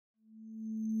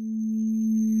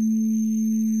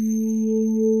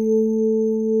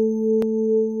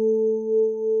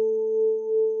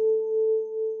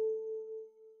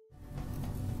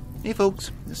Hey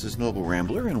folks, this is Noble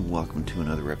Rambler and welcome to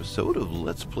another episode of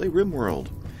Let's Play RimWorld.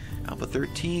 Alpha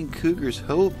 13 Cougar's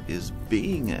Hope is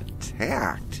being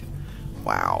attacked.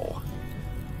 Wow.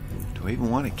 Do I even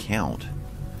want to count?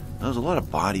 There's a lot of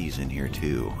bodies in here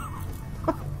too.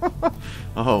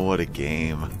 Oh, what a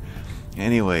game.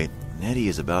 Anyway, Nettie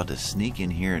is about to sneak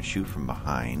in here and shoot from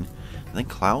behind. I think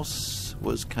Klaus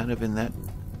was kind of in that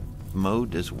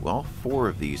mode as well. 4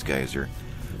 of these guys are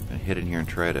going to hit in here and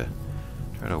try to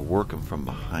work them from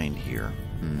behind here.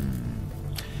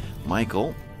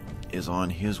 Michael is on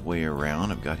his way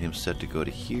around. I've got him set to go to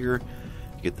here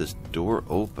to get this door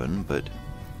open, but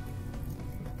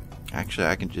actually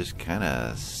I can just kind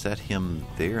of set him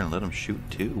there and let him shoot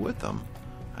too with them.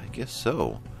 I guess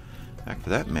so. For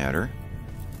that matter,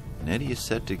 Nettie is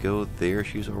set to go there.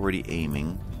 She's already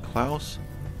aiming. Klaus,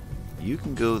 you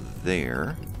can go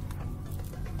there.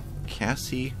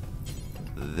 Cassie,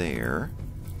 there.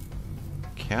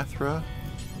 Cathra,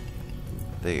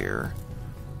 there.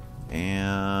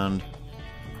 And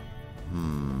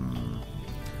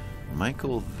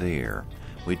Michael there.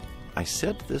 I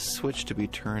set this switch to be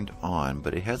turned on,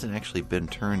 but it hasn't actually been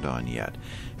turned on yet,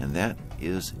 and that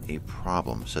is a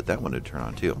problem. Set that one to turn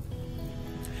on too.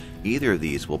 Either of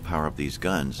these will power up these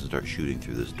guns and start shooting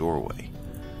through this doorway.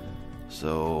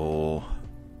 So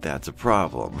that's a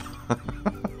problem.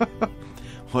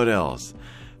 What else?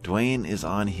 Dwayne is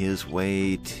on his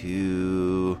way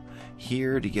to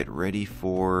here to get ready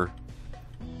for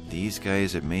these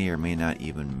guys that may or may not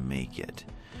even make it.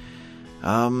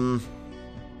 Dwayne,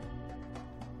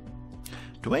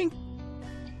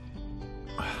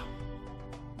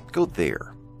 go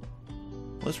there.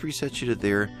 Let's reset you to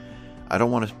there. I don't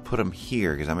want to put him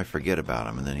here because I might forget about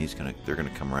him, and then they're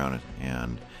gonna come around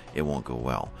and it won't go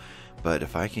well. But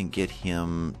if I can get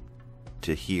him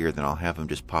to here, then I'll have him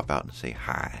just pop out and say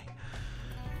hi.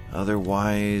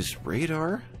 Otherwise,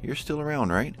 Radar, you're still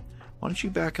around, right? Why don't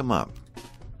you back him up?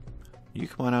 You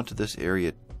come on out to this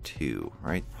area too,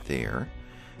 right there.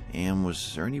 And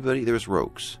was there anybody? There's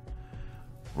Rokes.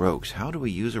 Rokes, how do we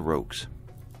use a Rokes?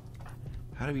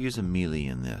 How do we use a melee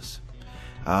in this?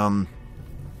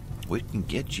 We can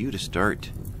get you to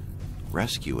start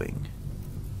rescuing.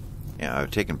 Yeah, I've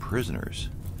taken prisoners.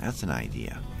 That's an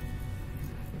idea.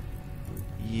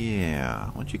 Yeah,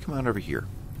 why don't you come on over here?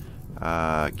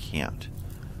 Can't.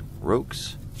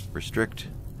 Rokes, restrict,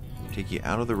 take you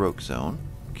out of the Roke zone.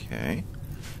 Okay.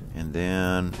 And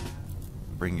then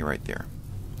bring you right there.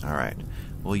 Alright,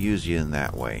 we'll use you in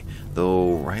that way.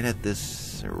 Though, right about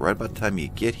the time you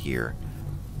get here,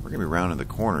 we're going to be rounding the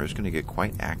corner. It's going to get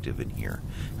quite active in here.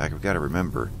 In fact, I've got to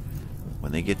remember,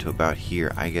 when they get to about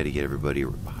here, I got to get everybody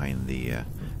behind the, at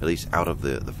least out of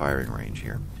the firing range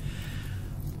here.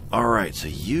 Alright, so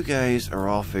you guys are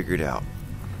all figured out.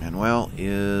 Manuel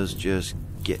is just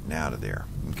getting out of there.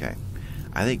 Okay.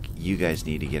 I think you guys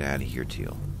need to get out of here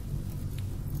too.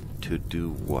 To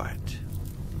do what?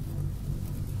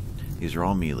 These are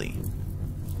all melee.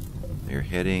 You're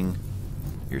hitting,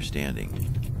 you're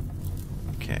standing.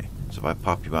 Okay. So if I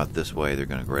pop you out this way, they're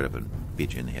going to go right up and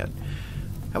beat you in the head.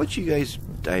 How about you guys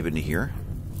dive into here?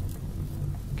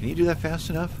 Can you do that fast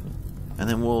enough? And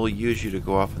then we'll use you to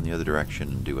go off in the other direction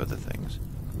and do other things.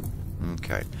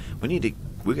 Okay.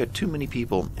 We got too many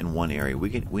people in one area.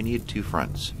 We need 2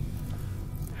 fronts.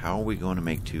 How are we going to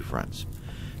make 2 fronts?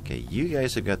 Okay, you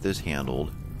guys have got this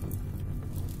handled.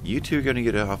 You 2 are going to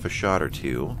get off a shot or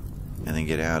 2 and then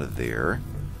get out of there.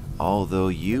 Although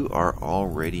you are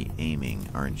already aiming,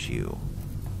 aren't you?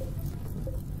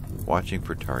 Watching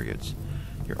for targets.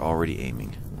 You're already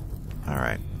aiming.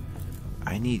 Alright.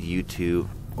 I need you 2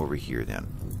 over here then.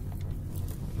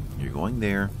 You're going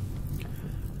there.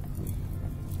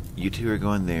 You 2 are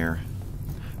going there.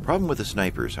 Problem with the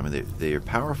snipers, I mean, they're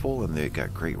powerful and they've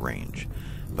got great range,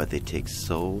 but they take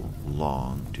so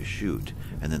long to shoot,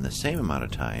 and then the same amount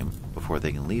of time before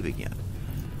they can leave again.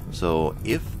 So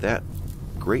if that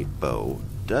great bow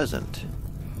doesn't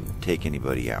take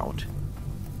anybody out,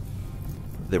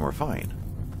 then we're fine.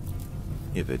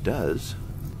 If it does,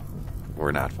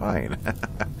 we're not fine.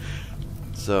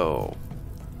 So,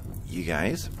 you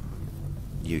guys,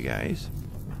 you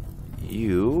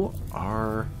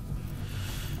are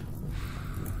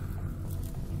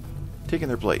taking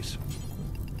their place.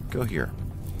 Go here.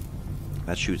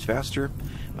 That shoots faster.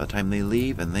 By the time they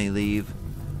leave,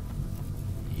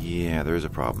 yeah, there's a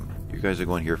problem. You guys are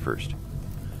going here first.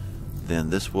 Then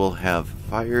this will have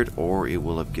fired, or it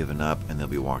will have given up, and they'll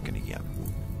be walking again.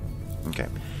 Okay.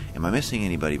 Am I missing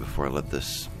anybody before I let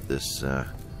this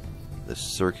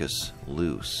circus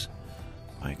loose?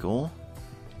 Michael?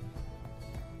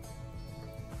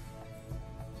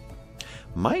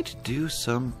 Might do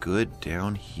some good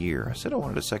down here. I said I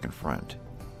wanted a second front.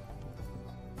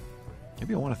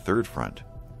 Maybe I want a third front.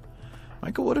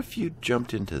 Michael, what if you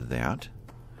jumped into that?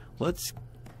 Let's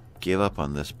give up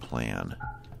on this plan.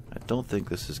 I don't think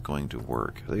this is going to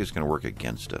work. I think it's going to work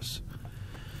against us.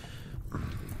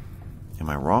 Am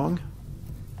I wrong?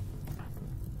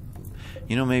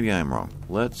 You know, maybe I'm wrong.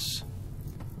 Let's...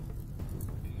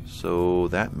 So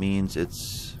that means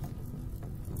it's...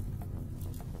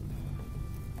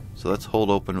 So let's hold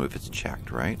open if it's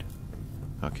checked, right?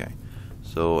 Okay.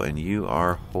 So, and you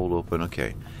are hold open.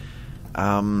 Okay.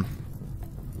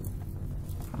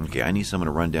 Okay, I need someone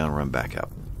to run down, run back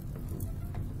up.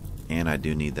 And I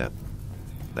do need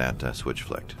that switch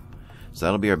flicked. So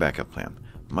that'll be our backup plan.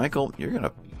 Michael, you're going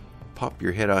to pop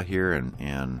your head out here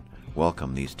and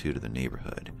welcome these two to the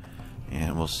neighborhood.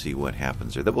 And we'll see what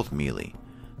happens there. They're both melee.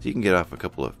 So you can get off a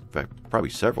couple of, in fact, probably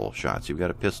several shots. You've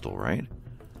got a pistol, right?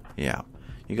 Yeah.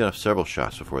 You got off several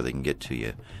shots before they can get to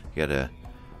you. You got to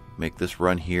make this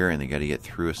run here, and they got to get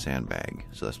through a sandbag.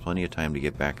 So that's plenty of time to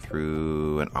get back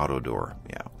through an auto door.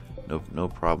 Yeah. No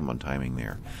problem on timing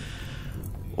there.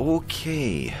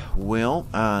 Okay. Well,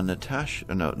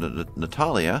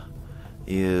 Natalia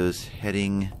is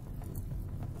heading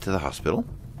to the hospital.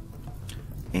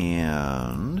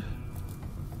 And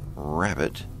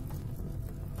Rabbit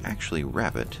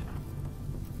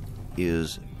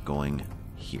is going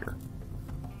here.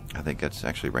 I think that's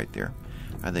actually right there.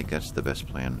 I think that's the best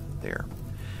plan there.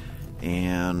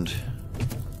 And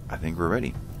I think we're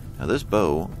ready. Now this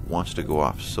bow wants to go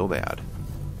off so bad.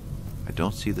 I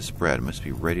don't see the spread. It must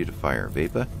be ready to fire.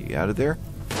 Vapa, you out of there?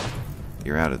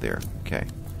 You're out of there. Okay.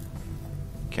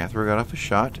 Cathra got off a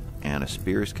shot, and a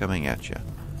spear is coming at you.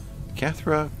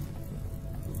 Cathra...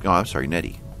 Oh, I'm sorry,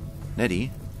 Nettie.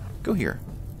 Nettie, go here.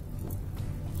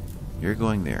 You're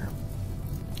going there.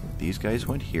 These guys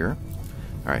went here.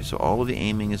 Alright, so all of the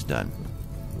aiming is done.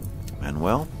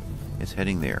 Manuel is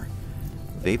heading there.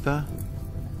 Vapa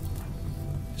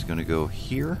is going to go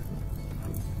here.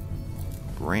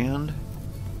 Brand.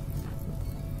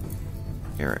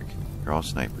 Eric. They're all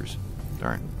snipers.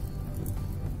 Darn.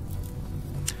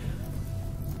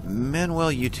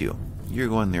 Manuel, you two. You're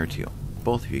going there too.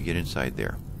 Both of you get inside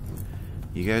there.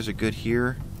 You guys are good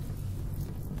here.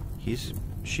 He's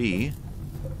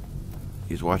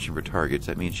watching for targets.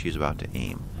 That means she's about to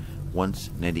aim. Once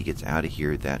Nettie gets out of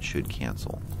here, that should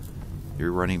cancel.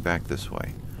 You're running back this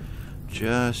way.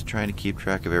 Just trying to keep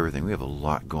track of everything. We have a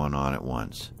lot going on at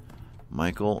once.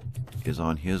 Michael is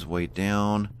on his way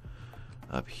down.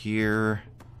 Up here.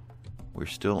 We're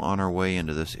still on our way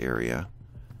into this area.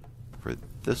 For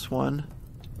this one,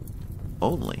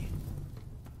 only.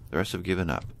 The rest have given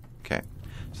up. Okay.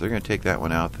 So they're going to take that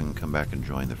one out and come back and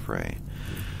join the fray.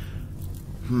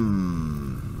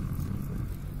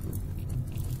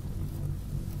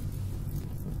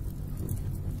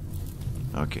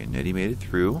 Okay, Nettie made it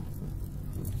through.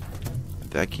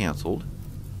 That canceled.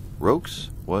 Rokes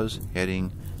was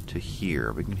heading to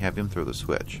here. We can have him throw the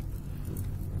switch.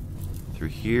 Through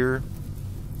here.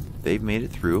 They've made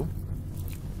it through.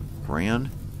 Brand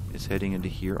is heading into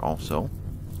here also.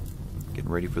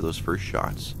 Getting ready for those first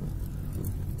shots.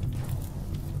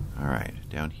 Alright,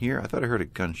 down here. I thought I heard a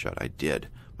gunshot. I did.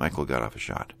 Michael got off a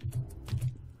shot.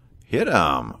 Hit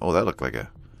him! Oh, that looked like a...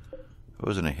 It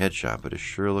wasn't a headshot, but it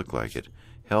sure looked like it.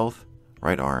 Health,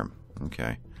 right arm.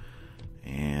 Okay.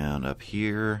 And up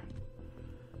here,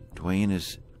 Dwayne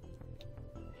is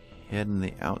heading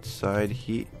the outside.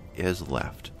 He is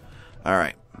left.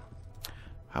 Alright.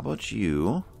 How about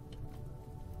you?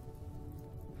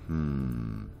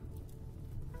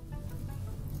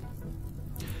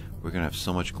 We're going to have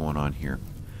so much going on here.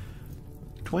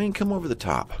 Dwayne, come over the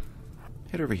top.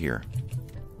 Head over here.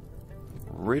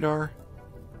 Radar,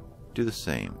 do the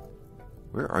same.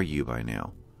 Where are you by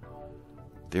now?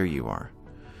 There you are.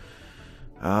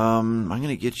 I'm going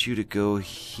to get you to go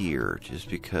here, just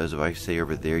because if I say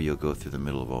over there, you'll go through the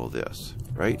middle of all this.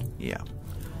 Right? Yeah.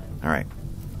 Alright.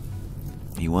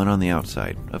 You went on the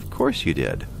outside. Of course you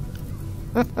did.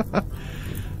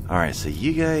 Alright, so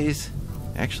you guys...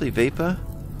 Actually, Vapa...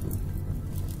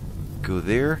 Go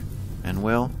there, and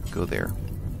well, go there.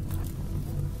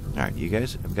 Alright, you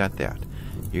guys have got that.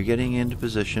 You're getting into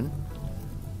position.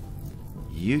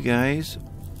 You guys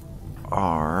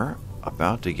are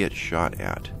about to get shot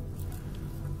at.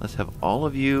 Let's have all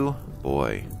of you...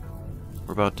 Boy,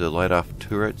 we're about to light off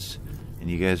turrets, and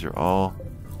you guys are all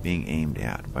being aimed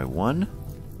at. By one?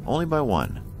 Only by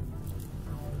one.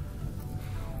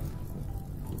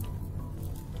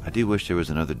 I do wish there was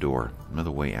another door,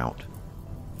 another way out.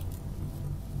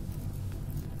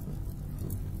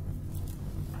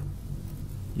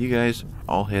 You guys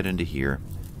all head into here.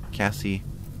 Cassie,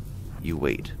 you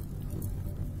wait.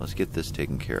 Let's get this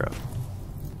taken care of.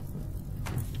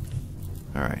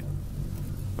 Alright.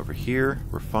 Over here,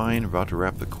 we're fine. We're about to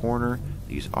wrap the corner.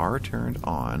 These are turned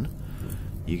on.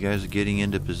 You guys are getting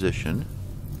into position.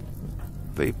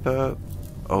 Vapa.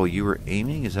 Oh, you were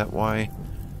aiming? Is that why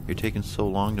you're taking so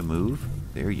long to move?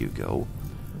 There you go.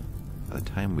 By the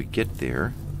time we get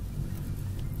there.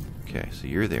 Okay, so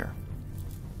you're there.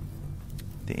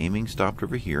 The aiming stopped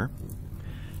over here.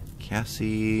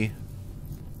 Cassie,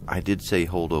 I did say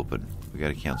hold open. We got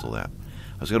to cancel that.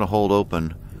 I was going to hold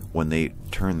open when they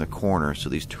turn the corner so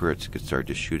these turrets could start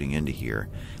just shooting into here,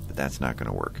 but that's not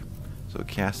going to work. So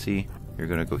Cassie, you're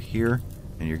going to go here,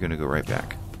 and you're going to go right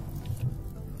back.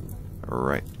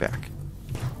 Right back.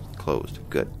 Closed.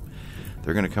 Good.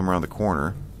 They're going to come around the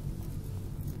corner.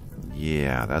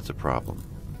 Yeah, that's a problem.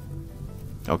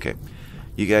 Okay.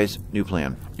 You guys, new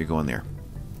plan. You're going there.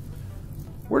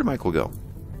 Where did Michael go?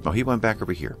 Oh, he went back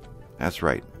over here. That's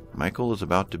right. Michael is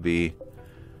about to be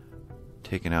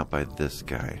taken out by this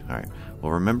guy. Alright.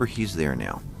 Well, remember, he's there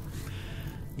now.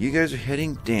 You guys are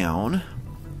heading down.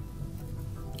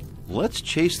 Let's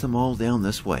chase them all down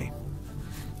this way.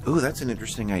 Ooh, that's an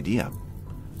interesting idea.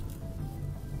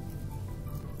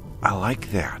 I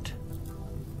like that.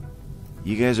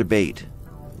 You guys are bait.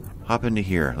 Hop into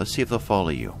here. Let's see if they'll follow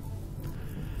you.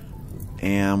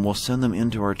 And we'll send them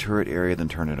into our turret area, then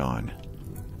turn it on.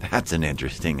 That's an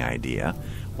interesting idea.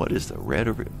 What is the red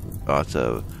over? Oh, it's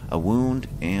a wound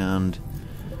and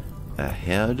a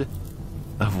head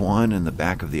of one and the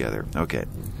back of the other. Okay.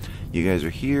 You guys are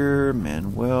here.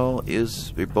 Manuel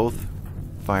is... They're both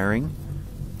firing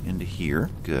into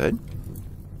here. Good.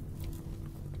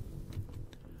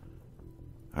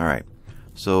 Alright.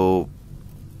 So...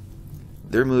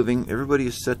 They're moving. Everybody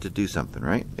is set to do something,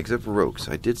 right? Except for Rogues.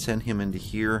 I did send him into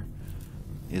here.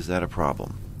 Is that a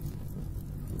problem?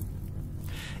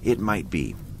 It might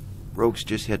be. Rogues,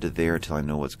 just head to there till I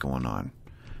know what's going on.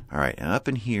 Alright, and up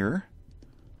in here,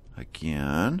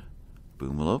 again,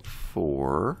 Boomalope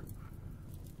 4,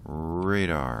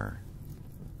 radar.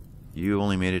 You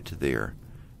only made it to there.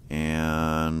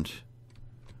 And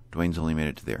Dwayne's only made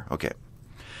it to there. Okay.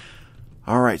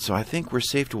 Alright, so I think we're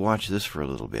safe to watch this for a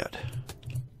little bit.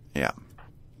 Yeah.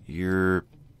 You're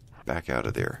back out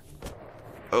of there.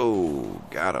 Oh,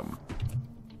 got him.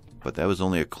 But that was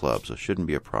only a club, so it shouldn't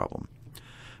be a problem.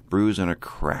 Bruise and a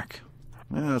crack.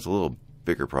 That's a little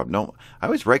bigger problem. No, I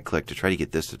always right-click to try to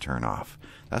get this to turn off.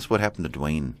 That's what happened to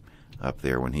Dwayne up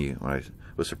there when I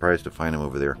was surprised to find him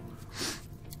over there.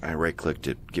 I right-clicked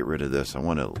to get rid of this. I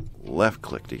want to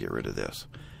left-click to get rid of this.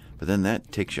 But then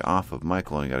that takes you off of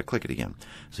Michael, and you got to click it again.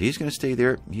 So he's going to stay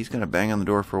there. He's going to bang on the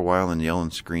door for a while and yell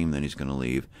and scream. Then he's going to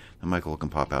leave. Then Michael can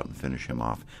pop out and finish him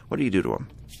off. What do you do to him?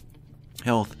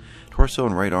 Health, torso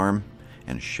and right arm,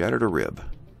 and shattered a rib.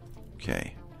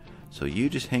 Okay. So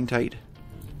you just hang tight.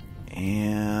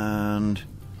 And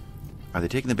are they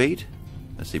taking the bait?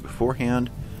 Let's see.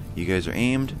 Beforehand, you guys are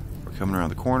aimed. We're coming around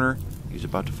the corner. He's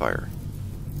about to fire.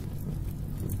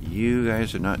 You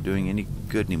guys are not doing any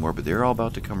good anymore, but they're all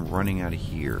about to come running out of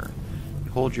here.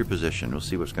 Hold your position. We'll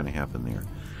see what's going to happen there.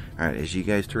 Alright, as you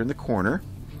guys turn the corner,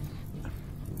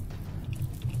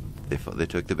 they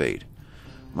took the bait.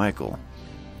 Michael,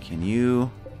 can you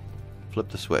flip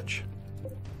the switch?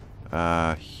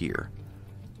 Here.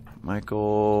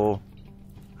 Michael,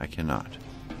 I cannot.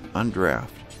 Undraft.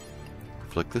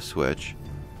 Flick the switch.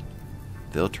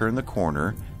 They'll turn the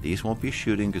corner. These won't be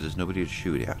shooting because there's nobody to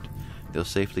shoot at. They'll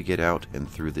safely get out and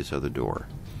through this other door.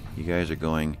 You guys are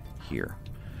going here.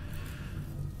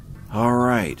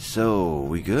 Alright, so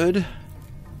we good?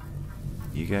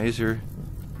 You guys are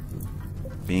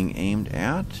being aimed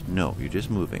at? No, you're just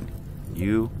moving.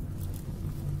 You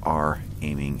are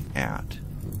aiming at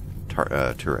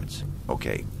turrets.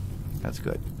 Okay, that's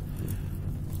good.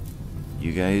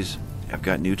 You guys have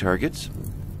got new targets.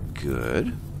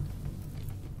 Good.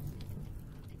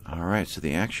 Alright, so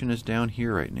the action is down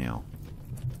here right now.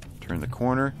 Turn the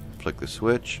corner, flick the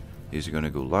switch. These are going to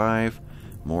go live.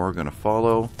 More are going to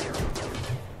follow.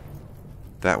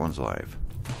 That one's live.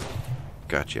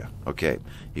 Gotcha. Okay,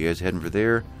 you guys heading for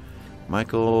there.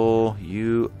 Michael,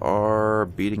 you are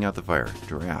beating out the fire.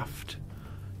 Draft.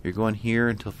 You're going here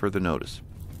until further notice.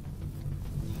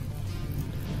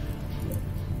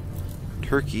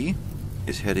 Turkey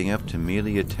is heading up to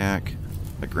melee attack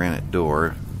a granite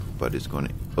door, but is going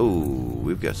to... Oh,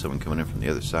 we've got someone coming in from the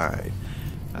other side.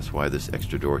 That's why this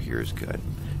extra door here is good.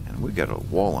 And we've got a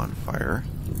wall on fire.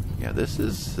 Yeah, this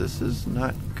is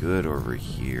not good over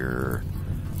here.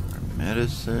 Our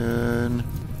medicine.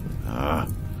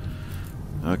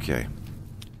 Okay.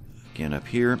 Again, up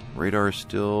here, radar is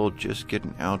still just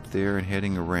getting out there and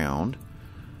heading around.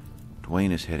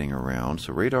 Dwayne is heading around,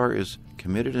 so radar is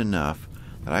committed enough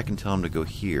that I can tell him to go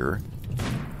here,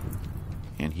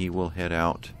 and he will head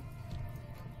out.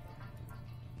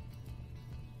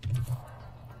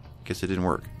 Guess it didn't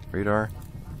work. Radar,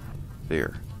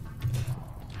 there.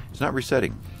 It's not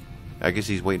resetting. I guess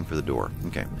he's waiting for the door.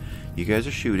 Okay. You guys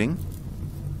are shooting.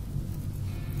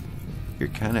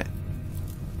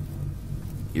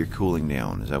 You're cooling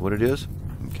down. Is that what it is?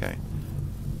 Okay.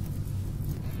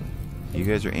 You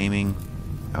guys are aiming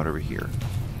out over here.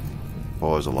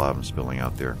 Oh, there's a lot of them spilling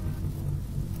out there.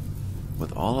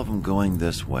 With all of them going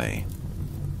this way,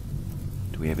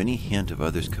 do we have any hint of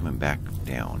others coming back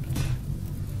down?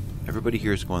 Everybody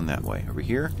here is going that way. Over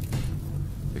here,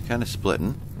 they're kind of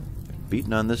splitting. They're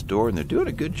beating on this door, and they're doing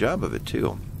a good job of it,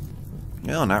 too.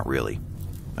 No, not really.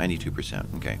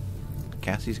 92%. Okay.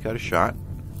 Cassie's got a shot.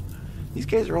 These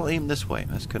guys are all aimed this way.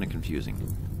 That's kind of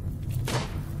confusing.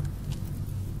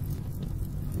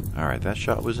 Alright, that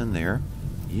shot was in there.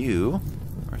 You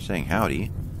are saying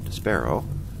howdy to Sparrow.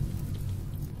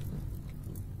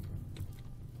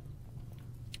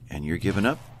 And you're giving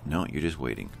up? No, you're just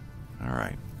waiting.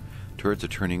 Alright. Turrets are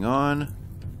turning on.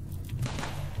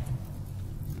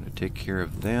 I'm going to take care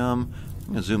of them. I'm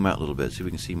going to zoom out a little bit, see if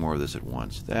we can see more of this at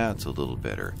once. That's a little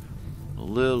better. A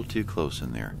little too close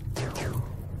in there.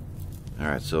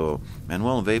 Alright, so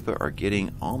Manuel and Vapa are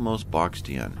getting almost boxed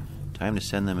in. Time to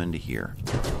send them into here.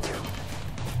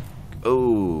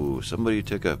 Oh, somebody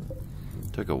took a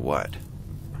what?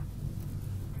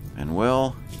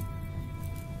 Manuel,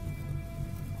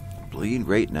 bleed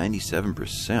rate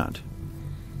 97%.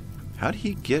 How did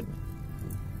he get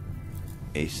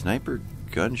a sniper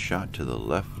gunshot to the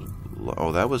left?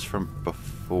 Oh, that was from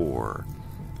before.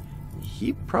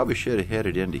 He probably should have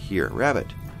headed into here. Rabbit,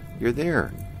 you're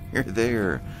there. You're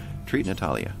there. Treat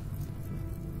Natalia.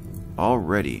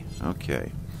 Already.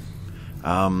 Okay.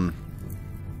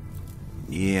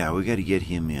 Yeah, we got to get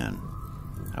him in.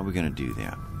 How are we going to do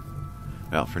that?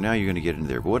 Well, for now you're going to get in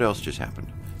there. But what else just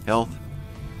happened? Health.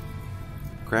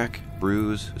 Crack.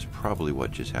 Bruise is probably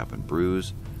what just happened.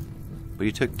 Bruise. But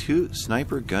he took 2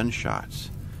 sniper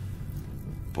gunshots.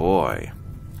 Boy.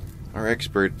 Our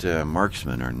expert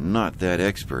marksmen are not that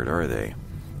expert, are they?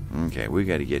 Okay, we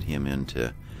got to get him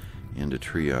into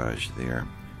triage there.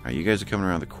 Alright, you guys are coming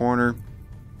around the corner.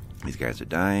 These guys are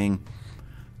dying.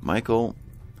 Michael,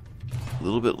 a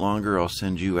little bit longer. I'll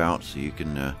send you out so you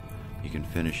can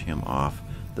finish him off.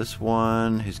 This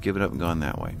one has given up and gone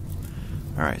that way.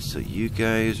 Alright, so you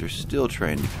guys are still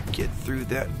trying to get through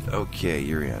that. Okay,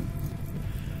 you're in.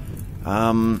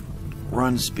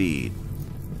 Run speed.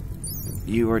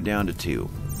 You are down to 2,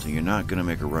 so you're not going to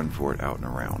make a run for it out and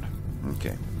around.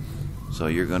 Okay, so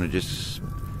you're going to just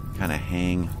kind of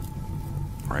hang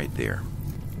right there.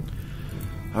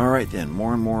 Alright then,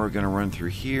 more and more are going to run through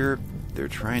here. They're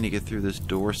trying to get through this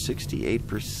door.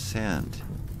 68%.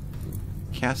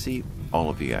 Cassie, all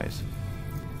of you guys,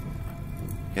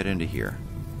 head into here.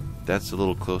 That's a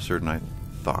little closer than I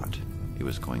thought it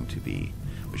was going to be,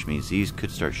 which means these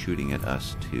could start shooting at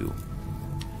us too.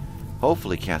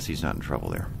 Hopefully Cassie's not in trouble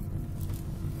there.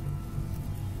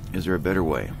 Is there a better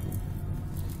way?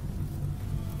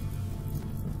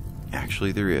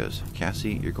 Actually, there is.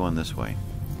 Cassie, you're going this way.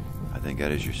 I think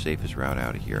that is your safest route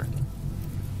out of here.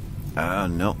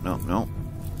 No.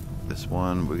 This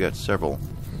one, we got several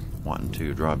wanting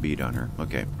to draw a bead on her.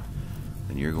 Okay.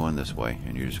 Then you're going this way,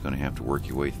 and you're just going to have to work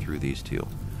your way through these 2.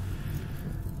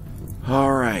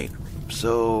 Alright.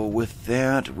 So, with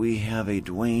that, we have a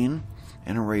Dwayne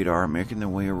and a radar making their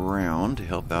way around to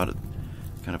help out at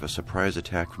kind of a surprise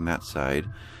attack from that side.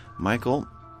 Michael,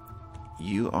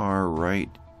 you are right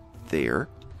there.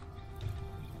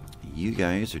 You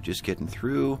guys are just getting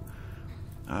through.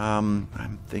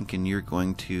 I'm thinking you're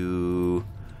going to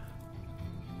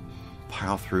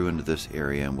pile through into this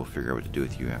area, and we'll figure out what to do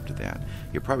with you after that.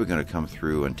 You're probably going to come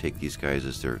through and take these guys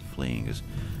as they're fleeing, because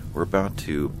we're about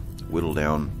to whittle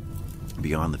down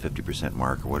beyond the 50%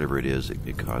 mark, or whatever it is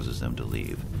it causes them to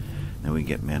leave. Then we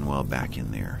get Manuel back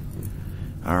in there.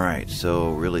 Alright,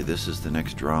 so really this is the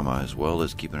next drama, as well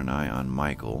as keeping an eye on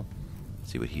Michael.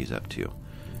 See what he's up to.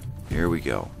 Here we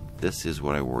go. This is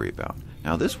what I worry about.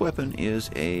 Now this weapon is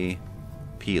a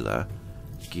Pila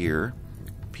gear.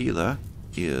 Pila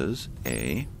is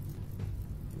it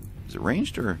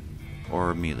ranged or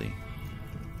melee?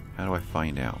 How do I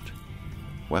find out?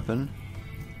 Weapon.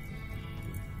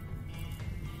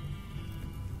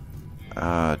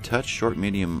 Touch, short,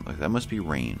 medium. That must be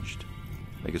ranged.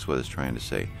 I think it's what it's trying to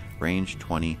say. Range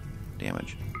 20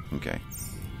 damage. Okay.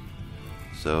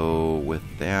 So with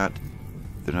that,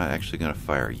 they're not actually going to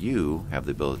fire. You have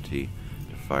the ability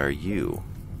to fire you.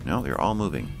 No, they're all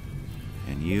moving.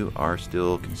 And you are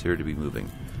still considered to be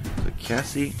moving. So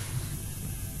Cassie,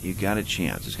 you got a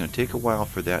chance. It's going to take a while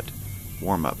for that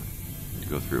warm-up to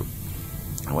go through.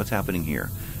 Now what's happening here?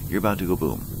 You're about to go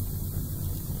boom.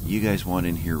 You guys want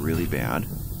in here really bad.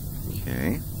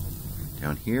 Okay.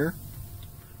 Down here,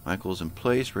 Michael's in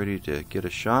place, ready to get a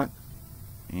shot.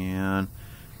 And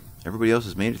everybody else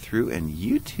has made it through, and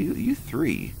you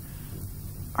three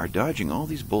are dodging all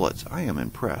these bullets. I am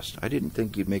impressed. I didn't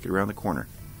think you'd make it around the corner.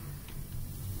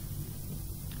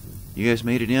 You guys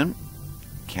made it in.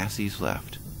 Cassie's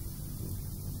left.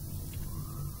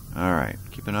 Alright,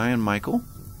 keep an eye on Michael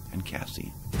and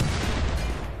Cassie.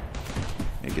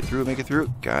 Make it through, make it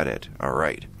through. Got it.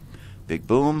 Alright. Big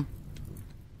boom.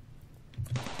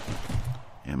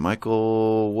 And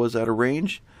Michael was out of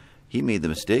range. He made the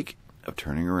mistake of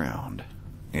turning around.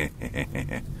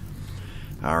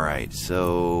 Alright,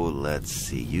 so let's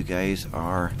see. You guys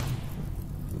are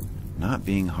not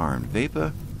being harmed.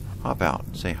 Vapa, hop out.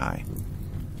 Say hi.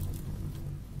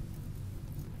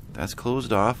 That's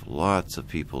closed off. Lots of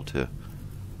people to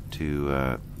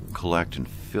collect and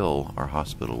fill our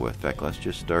hospital with. In fact, let's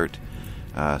just start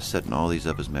setting all these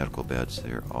up as medical beds.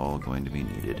 They're all going to be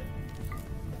needed.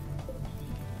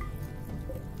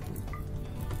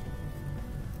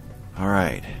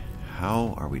 Alright,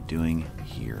 how are we doing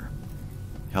here?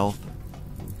 Health,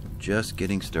 just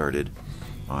getting started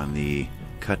on the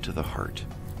cut to the heart.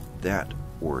 That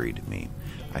worried me.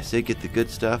 I say get the good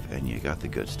stuff, and you got the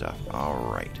good stuff.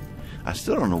 Alright. I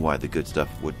still don't know why the good stuff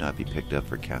would not be picked up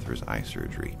for Catherine's eye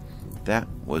surgery. That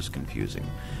was confusing.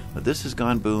 But this has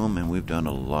gone boom, and we've done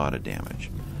a lot of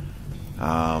damage.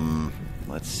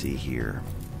 Let's see here.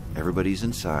 Everybody's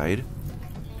inside.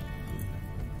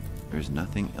 There's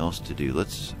nothing else to do.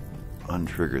 Let's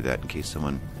untrigger that in case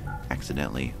someone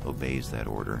accidentally obeys that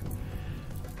order.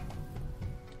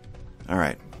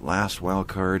 Alright, last wild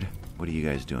card. What are you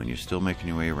guys doing? You're still making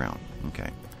your way around. Okay.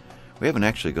 We haven't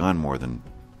actually gone more than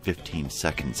 15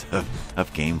 seconds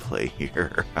of gameplay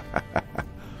here.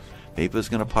 Vapa's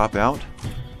going to pop out.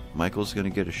 Michael's going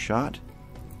to get a shot.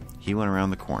 He went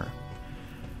around the corner.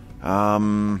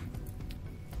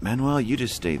 Manuel, you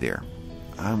just stay there.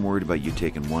 I'm worried about you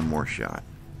taking one more shot.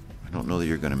 I don't know that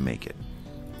you're going to make it.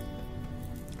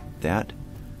 That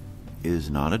is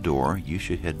not a door. You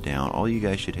should head down. All you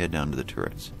guys should head down to the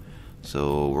turrets.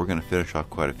 So we're going to finish off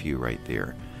quite a few right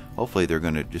there. Hopefully they're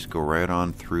going to just go right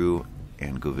on through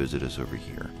and go visit us over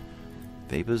here.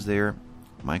 Vapa's there.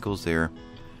 Michael's there.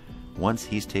 Once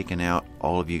he's taken out,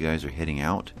 all of you guys are heading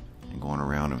out and going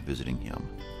around and visiting him.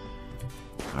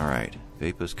 Alright,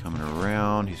 Vapa's coming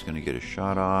around. He's going to get a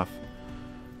shot off.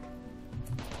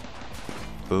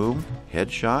 Boom,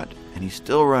 headshot, and he's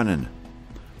still running.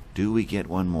 Do we get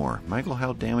one more? Michael,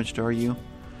 how damaged are you?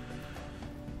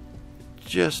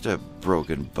 Just a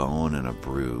broken bone and a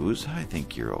bruise. I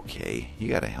think you're okay. You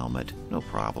got a helmet, no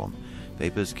problem.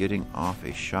 Vapa's getting off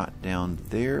a shot down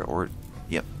there, or,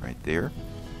 yep, right there.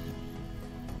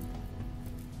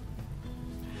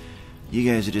 You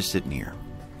guys are just sitting here.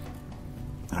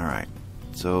 Alright,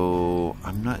 so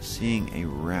I'm not seeing a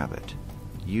rabbit.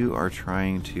 You are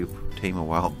trying to tame a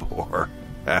wild boar.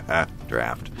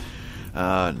 Draft.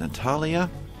 Natalia,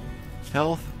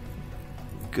 health,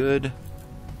 good,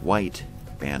 white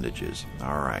bandages.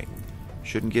 Alright.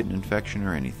 Shouldn't get an infection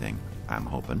or anything, I'm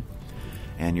hoping.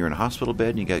 And you're in a hospital bed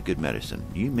and you got good medicine.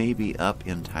 You may be up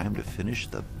in time to finish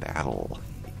the battle.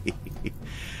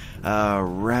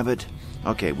 Rabbit.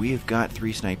 Okay, we have got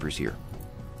 3 snipers here.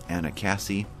 And a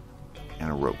Cassie and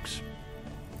a Roaks.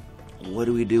 What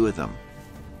do we do with them?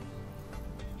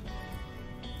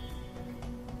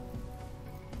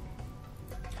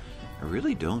 I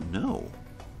really don't know.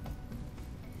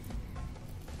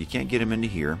 You can't get them into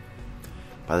here.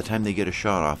 By the time they get a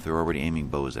shot off, they're already aiming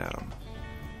bows at them.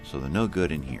 So they're no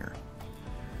good in here.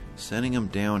 Sending them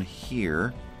down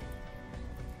here.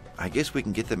 I guess we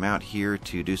can get them out here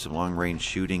to do some long-range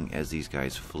shooting as these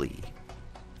guys flee.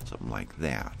 Something like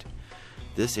that.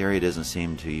 This area doesn't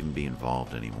seem to even be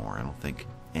involved anymore. I don't think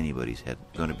anybody's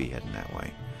going to be heading that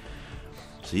way.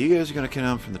 So you guys are going to come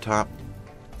down from the top.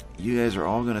 You guys are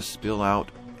all going to spill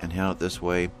out and head out this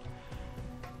way.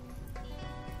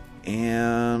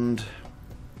 And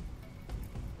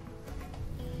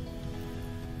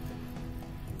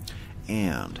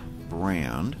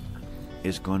Brand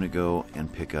is going to go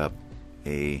and pick up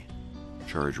a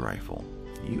charge rifle.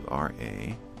 You are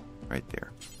right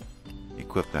there.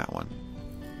 Equip that one.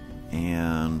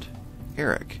 And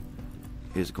Eric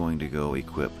is going to go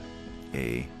equip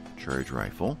a charge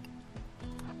rifle.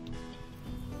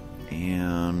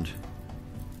 And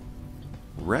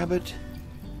Rabbit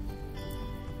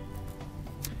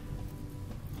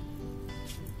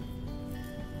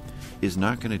is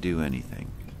not going to do anything.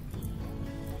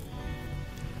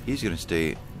 He's going to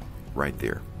stay right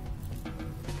there.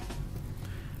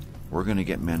 We're going to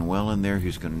get Manuel in there,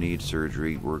 who's going to need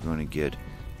surgery. We're going to get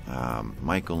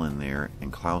Michael in there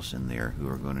and Klaus in there, who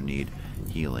are going to need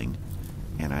healing.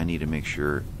 And I need to make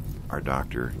sure our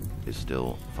doctor is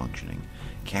still functioning.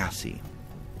 Cassie,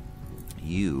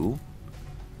 you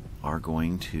are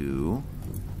going to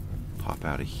pop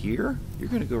out of here. You're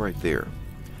going to go right there.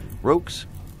 Rokes,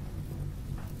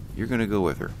 you're going to go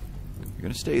with her. You're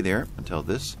going to stay there until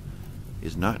this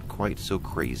is not quite so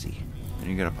crazy. And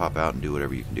you're going to pop out and do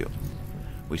whatever you can do.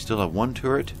 We still have one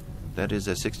turret. That is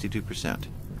at 62%.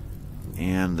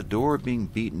 And the door being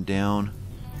beaten down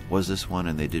was this one,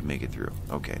 and they did make it through.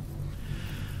 Okay.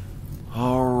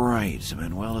 Alright, so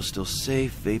Manuel is still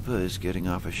safe. Vapa is getting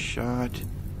off a shot.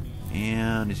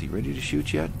 And is he ready to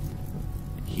shoot yet?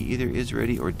 He either is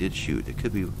ready or did shoot. It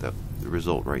could be the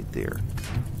result right there.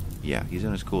 Yeah, he's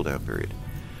in his cooldown period.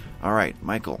 Alright,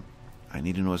 Michael, I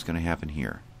need to know what's going to happen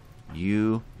here.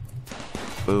 You,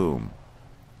 boom,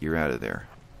 you're out of there.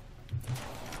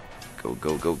 Go,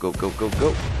 go, go, go, go, go,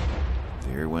 go.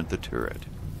 There went the turret.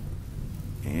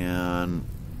 And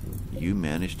you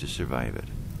managed to survive it.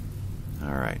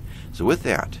 Alright, so with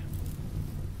that,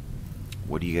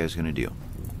 what are you guys going to do?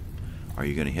 Are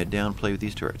you going to head down and play with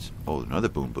these turrets? Oh, another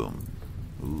boom boom.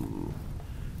 Ooh.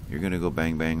 You're going to go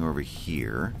bang bang over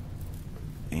here.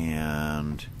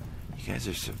 And you guys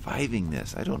are surviving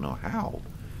this. I don't know how.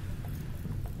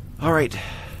 Alright.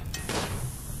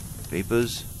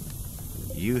 Vapas,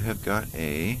 you have got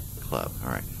a club.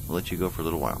 Alright, we'll let you go for a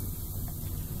little while.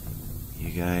 You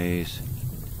guys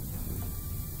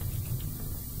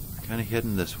are kind of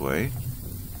heading this way.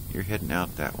 You're heading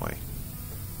out that way.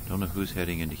 Don't know who's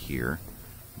heading into here.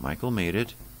 Michael made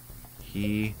it.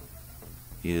 He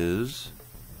is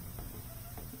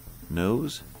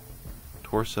nose,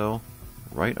 torso,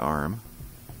 right arm,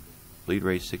 bleed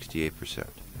rate 68%,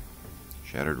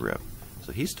 shattered rib.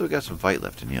 So he's still got some fight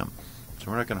left in him.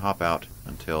 So we're not going to hop out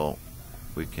until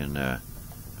we can,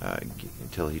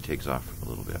 until he takes off a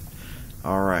little bit.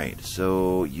 Alright,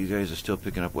 so you guys are still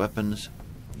picking up weapons.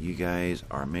 You guys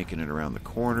are making it around the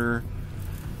corner.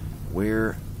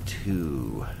 Where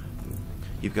to?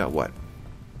 You've got what?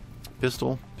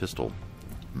 Pistol? Pistol.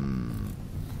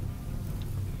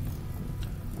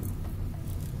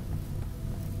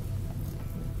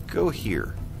 Go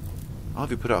here. I'll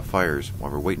have you put out fires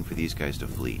while we're waiting for these guys to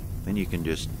flee. Then you can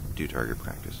just do target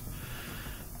practice.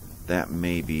 That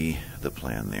may be the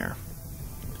plan there.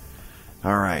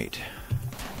 Alright.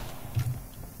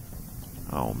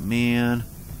 Oh man.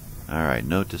 Alright,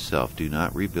 note to self, do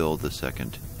not rebuild the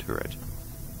second turret.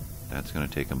 That's going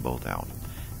to take them both out.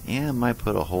 And might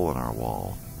put a hole in our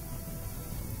wall.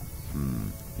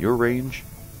 Your range?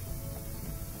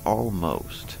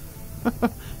 Almost.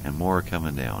 And more are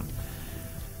coming down.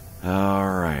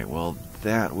 Alright, well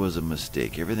that was a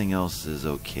mistake. Everything else is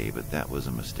okay, but that was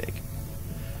a mistake.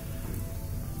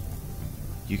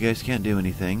 You guys can't do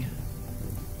anything.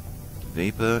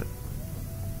 Vapa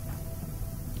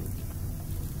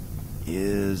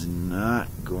is not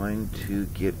going to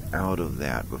get out of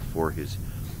that before his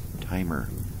timer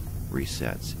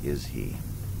resets, is he?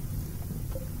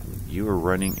 You are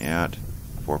running at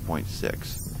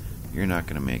 4.6. You're not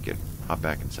going to make it. Hop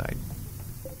back inside.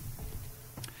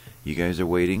 You guys are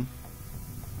waiting.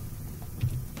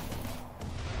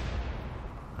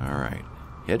 Alright.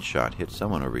 Headshot hit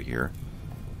someone over here,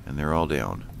 and they're all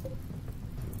down.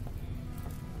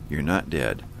 You're not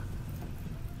dead.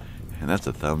 And that's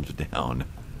a thumbs down.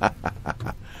 I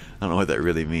don't know what that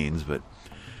really means, but...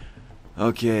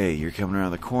 Okay, you're coming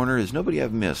around the corner. There's nobody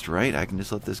I've missed, right? I can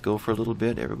just let this go for a little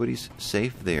bit. Everybody's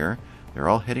safe there. They're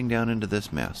all heading down into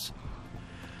this mess.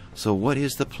 So what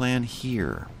is the plan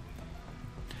here?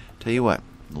 Tell you what,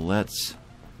 let's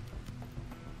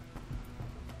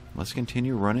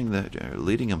continue running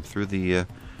leading them through the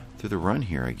run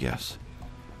here, I guess.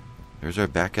 There's our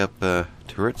backup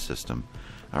turret system.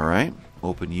 All right,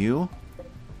 open you,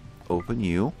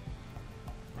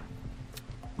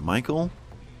 Michael,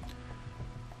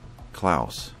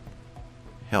 Klaus,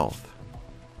 health,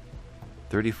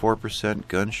 34%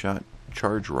 gunshot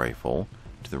charge rifle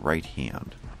to the right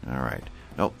hand. All right.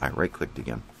 Nope, I right-clicked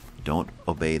again. Don't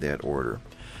obey that order.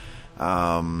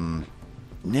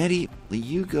 Nettie,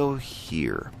 you go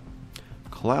here.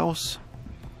 Klaus,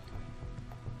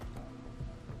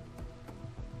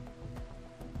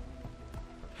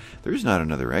 there's not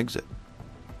another exit.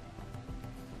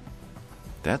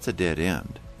 That's a dead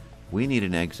end. We need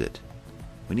an exit.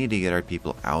 We need to get our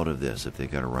people out of this if they've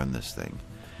got to run this thing.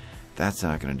 That's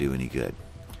not going to do any good.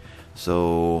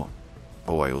 So,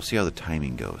 I will see how the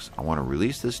timing goes. I want to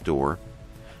release this door.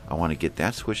 I want to get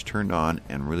that switch turned on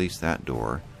and release that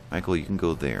door. Michael, you can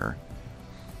go there.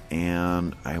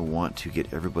 And I want to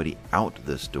get everybody out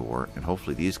this door, and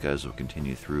hopefully these guys will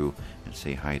continue through and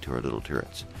say hi to our little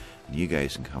turrets. And you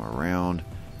guys can come around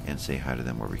and say hi to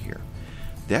them over here.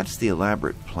 That's the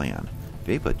elaborate plan.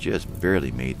 Vapa just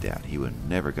barely made that. He would have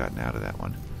never gotten out of that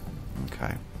one.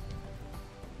 Okay.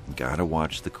 Gotta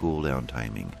watch the cooldown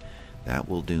timing. That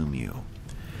will doom you.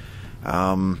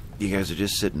 You guys are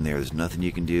just sitting there. There's nothing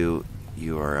you can do.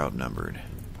 You are outnumbered.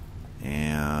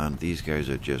 And these guys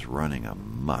are just running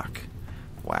amok.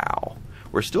 Wow.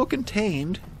 We're still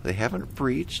contained. They haven't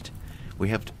breached. We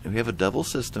have a double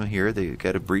system here. They've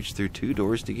got to breach through 2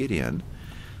 doors to get in.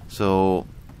 So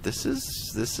this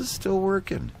is still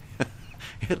working.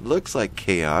 It looks like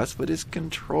chaos, but it's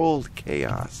controlled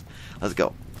chaos. Let's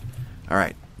go. All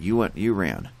right, you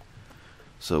ran.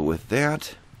 So with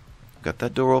that, got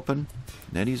that door open.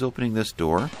 Nettie's opening this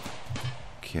door.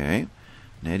 Okay.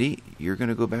 Nettie, you're going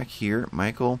to go back here.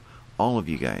 Michael, all of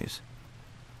you guys,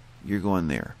 you're going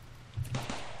there.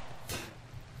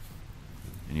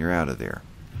 And you're out of there.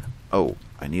 Oh,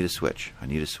 I need a switch. I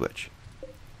need a switch.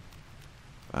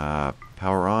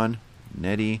 Power on.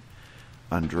 Nettie,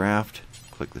 undraft.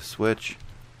 Click the switch.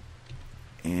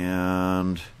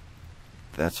 And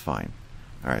that's fine.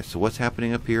 Alright, so what's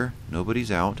happening up here?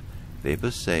 Nobody's out.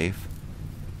 Vapa's safe.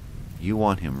 You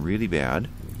want him really bad.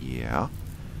 Yeah.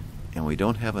 And we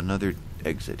don't have another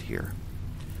exit here.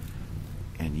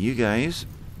 And you guys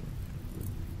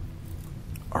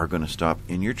are going to stop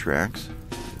in your tracks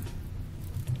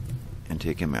and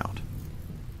take him out.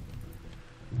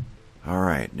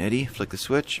 Alright, Nettie, flick the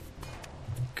switch.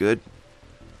 Good.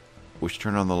 We should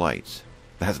turn on the lights.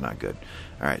 That's not good.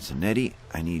 Alright, so Nettie,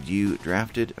 I need you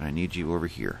drafted, and I need you over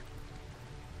here.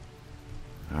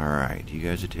 Alright, you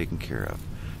guys are taken care of.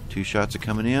 2 shots are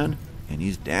coming in. And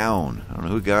he's down. I don't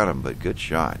know who got him, but good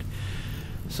shot.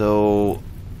 So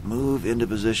move into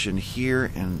position here,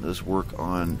 and let's work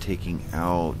on taking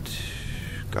out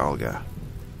Galga.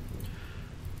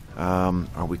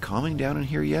 Are we calming down in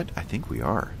here yet? I think we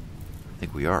are. I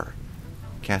think we are.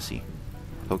 Cassie,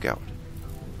 poke out.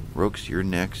 Rokes, you're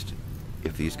next.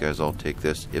 If these guys all take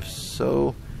this. If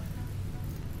so,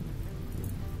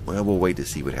 well, we'll wait to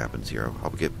see what happens here.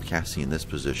 I'll get Cassie in this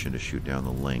position to shoot down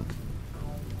the length.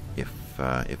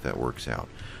 If that works out.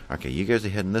 Okay, you guys are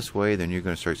heading this way, then you're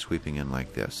going to start sweeping in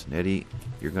like this. Nettie,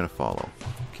 you're going to follow.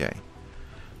 Okay.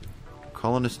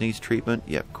 Colonist needs treatment?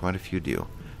 Yep, quite a few do.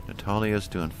 Natalia's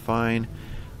doing fine.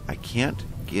 I can't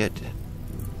get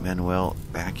Manuel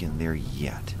back in there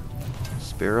yet.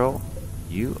 Sparrow,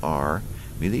 you are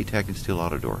melee attack and steal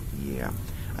auto door. Yeah,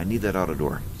 I need that auto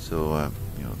door. So,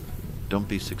 don't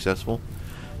be successful.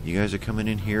 You guys are coming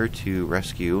in here to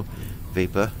rescue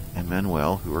Vapa and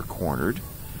Manuel, who are cornered,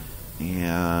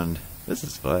 and this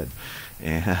is fun.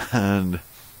 And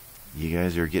you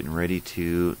guys are getting ready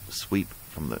to sweep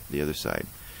from the other side.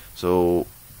 So,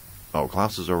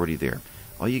 Klaus is already there.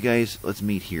 All you guys, let's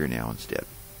meet here now instead.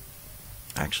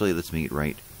 Actually, let's meet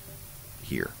right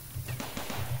here.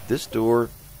 This door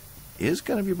is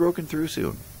going to be broken through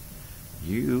soon.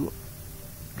 You,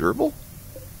 Gerbil,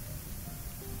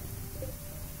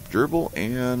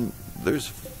 and there's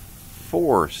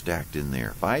 4 stacked in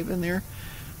there. 5 in there?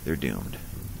 They're doomed.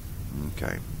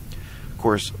 Okay. Of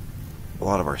course, a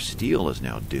lot of our steel is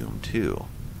now doomed, too.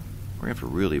 We're going to have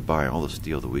to really buy all the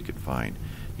steel that we could find.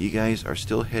 You guys are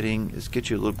still heading... Let's get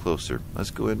you a little closer.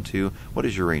 Let's go into... What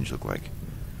does your range look like?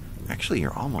 Actually,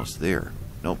 you're almost there.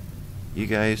 Nope. You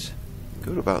guys,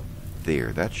 go to about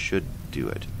there. That should do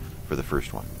it for the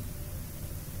first one.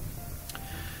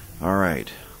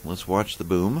 Alright. Let's watch the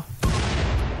boom.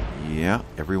 Yeah,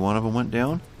 every one of them went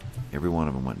down. Every one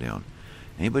of them went down.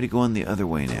 Anybody going the other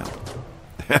way now?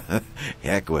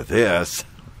 Heck with this.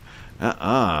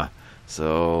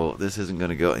 So this isn't going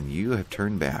to go, and you have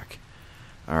turned back.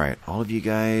 Alright, all of you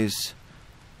guys.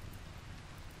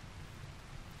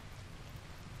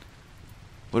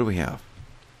 What do we have?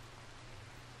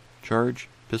 Charge,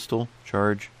 pistol,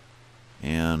 charge,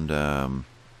 and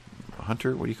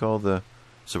hunter. What do you call the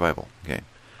survival? Okay.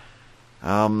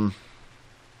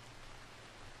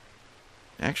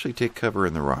 Actually take cover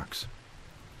in the rocks.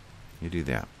 You do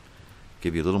that.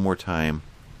 Give you a little more time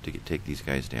to take these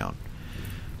guys down.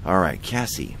 Alright,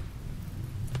 Cassie.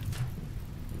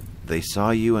 They saw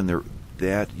you, and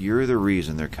you're the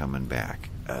reason they're coming back.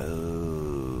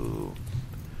 Oh.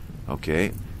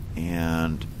 Okay.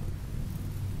 And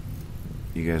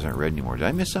you guys aren't red anymore. Did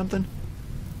I miss something?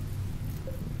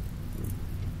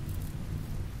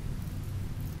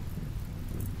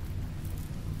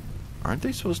 Aren't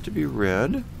they supposed to be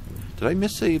red? Did I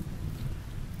miss a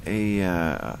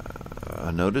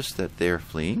notice that they're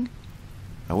fleeing?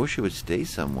 I wish it would stay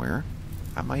somewhere.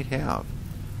 I might have.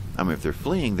 I mean, if they're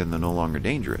fleeing, then they're no longer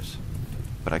dangerous.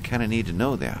 But I kind of need to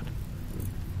know that.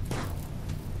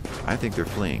 I think they're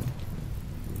fleeing.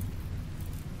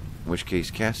 In which case,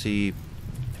 Cassie,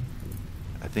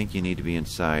 I think you need to be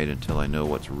inside until I know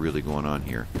what's really going on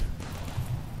here.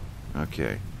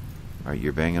 Okay. Alright,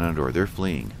 you're banging on the door. They're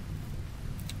fleeing.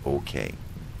 Okay.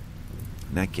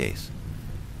 In that case,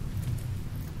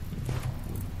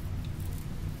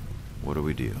 what do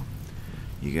we do?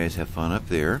 You guys have fun up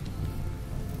there.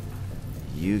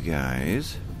 You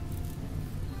guys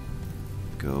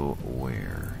go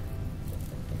where?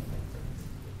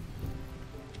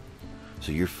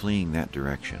 So you're fleeing that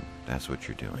direction. That's what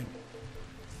you're doing.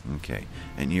 Okay.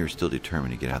 And you're still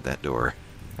determined to get out that door.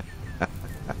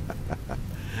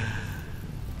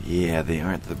 Yeah, they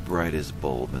aren't the brightest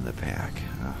bulb in the pack.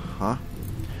 Uh-huh.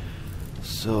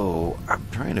 So, I'm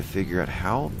trying to figure out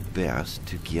how best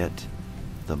to get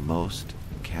the most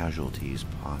casualties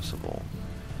possible.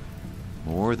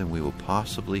 More than we will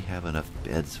possibly have enough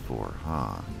beds for,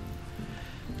 huh?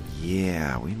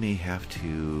 Yeah, we may have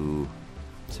to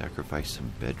sacrifice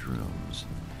some bedrooms.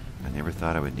 I never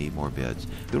thought I would need more beds.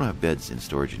 We don't have beds in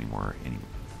storage anymore,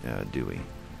 do we?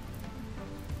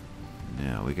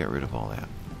 No, we got rid of all that.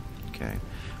 Okay.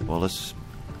 Well, let's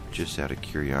just out of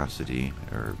curiosity,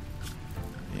 or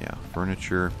yeah,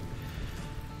 furniture,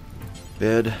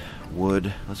 bed,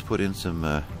 wood. Let's put in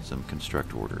some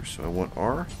construct orders. So I want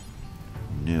R.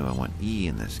 No, I want E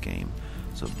in this game.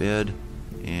 So bed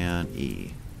and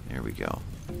E. There we go.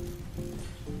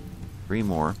 3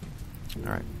 more.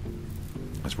 All right.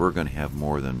 Because we're going to have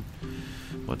more than,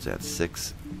 what's that,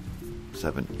 6,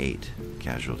 7, 8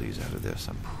 casualties out of this,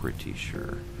 I'm pretty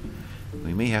sure.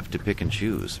 We may have to pick and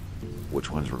choose which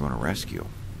ones we're going to rescue.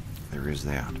 There is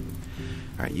that.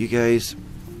 Alright, you guys,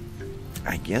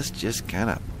 I guess just kind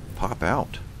of pop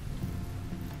out.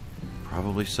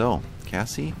 Probably so.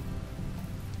 Cassie,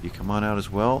 you come on out as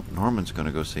well. Norman's going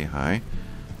to go say hi.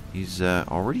 He's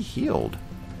already healed.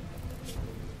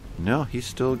 No, he's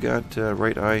still got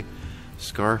right eye,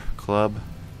 scarf, club,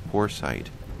 poor sight.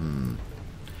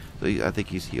 So I think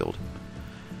he's healed.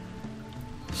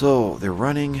 So they're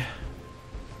running.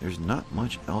 There's not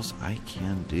much else I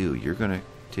can do. You're going to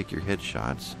take your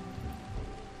headshots.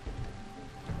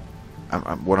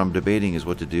 What I'm debating is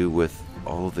what to do with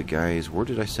all of the guys. Where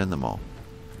did I send them all?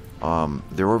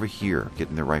 They're over here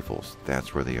getting their rifles.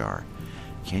 That's where they are.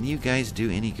 Can you guys do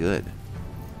any good?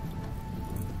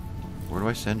 Where do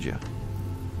I send you?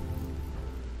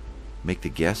 Make the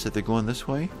guess that they're going this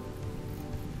way?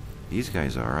 These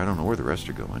guys are. I don't know where the rest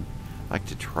are going. I like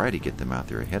to try to get them out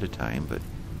there ahead of time, but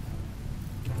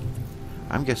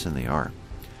I'm guessing they are.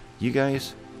 You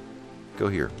guys, go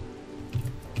here.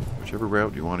 Whichever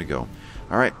route you want to go.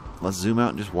 Alright, let's zoom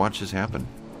out and just watch this happen.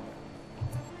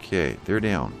 Okay, they're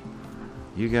down.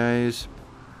 You guys,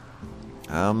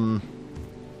 come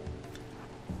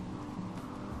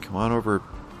on over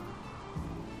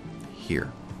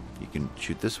here. You can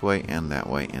shoot this way and that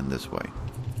way and this way.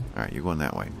 Alright, you're going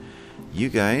that way. You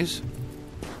guys,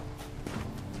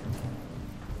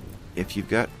 if you've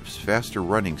got faster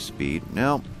running speed,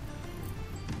 now,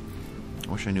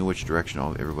 I wish I knew which direction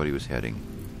everybody was heading.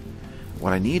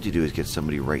 What I need to do is get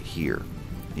somebody right here.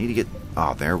 I need to get,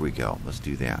 oh, there we go. Let's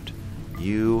do that.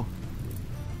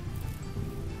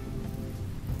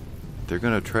 They're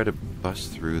going to try to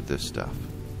bust through this stuff.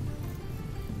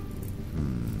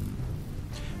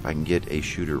 If I can get a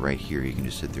shooter right here, you can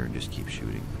just sit there and just keep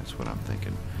shooting. That's what I'm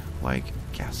thinking. Like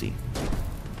Cassie.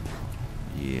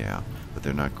 Yeah, but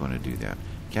they're not going to do that.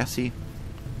 Cassie,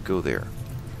 go there.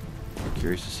 I'm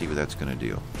curious to see what that's going to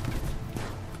do.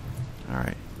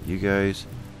 Alright, you guys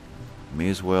may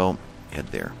as well head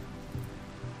there.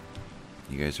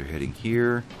 You guys are heading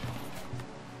here.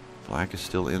 Black is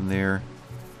still in there.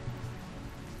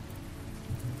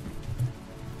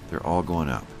 They're all going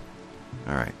up.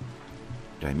 Alright.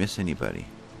 Did I miss anybody?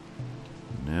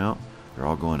 No, they're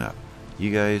all going up.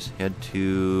 You guys head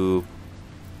to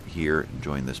here and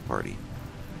join this party.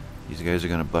 These guys are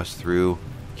going to bust through.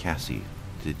 Cassie,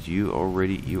 did you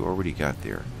already got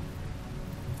there?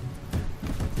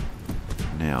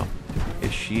 Now,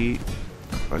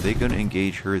 are they going to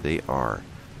engage her? They are.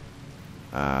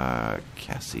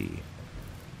 Cassie,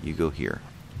 you go here.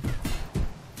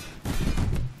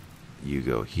 You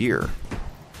go here.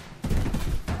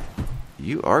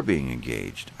 You are being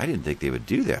engaged. I didn't think they would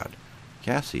do that.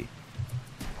 Cassie,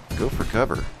 go for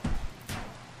cover.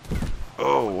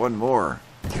 Oh, one more.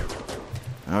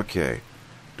 Okay.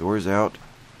 Doors out.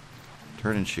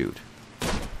 Turn and shoot.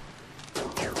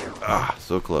 Ah,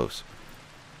 so close.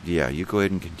 Yeah, you go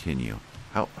ahead and continue.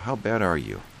 How bad are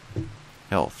you?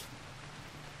 Health.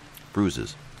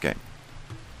 Bruises. Okay.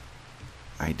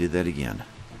 I did that again.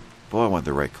 Boy, I want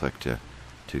the right click to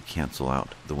cancel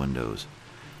out the windows.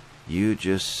 You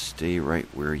just stay right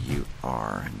where you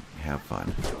are and have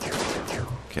fun.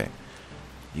 Okay.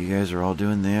 You guys are all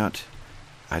doing that.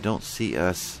 I don't see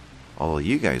us, although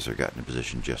you guys are got in a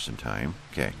position just in time.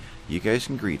 Okay. You guys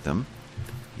can greet them.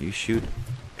 You shoot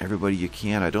everybody you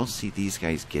can. I don't see these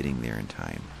guys getting there in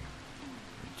time.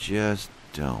 Just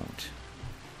don't.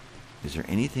 Is there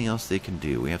anything else they can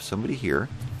do? We have somebody here.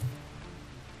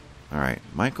 Alright,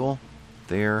 Michael,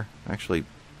 there, actually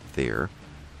there,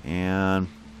 and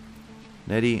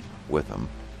Nettie with them.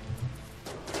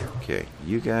 Okay,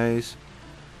 you guys,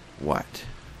 what?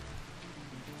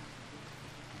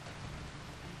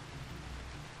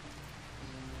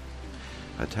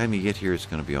 By the time you get here, it's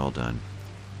going to be all done.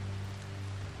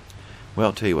 Well,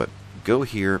 I'll tell you what, go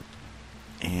here,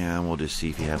 and we'll just see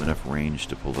if you have enough range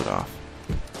to pull it off.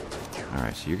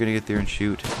 Alright, so you're going to get there and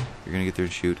shoot. You're going to get there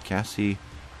and shoot. Cassie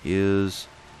is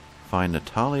fine.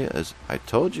 Natalia, as I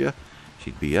told you,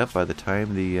 she'd be up by the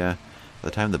time the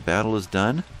battle is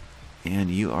done. And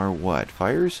you are what?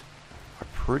 Fires are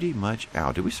pretty much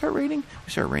out. Did we start raining?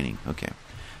 We start raining. Okay.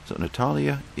 So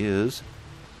Natalia is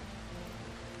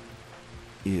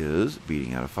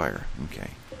beating out a fire.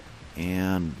 Okay.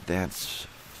 And that's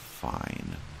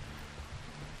fine.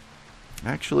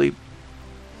 Actually,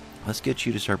 let's get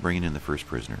you to start bringing in the first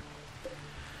prisoner.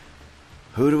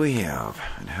 Who do we have?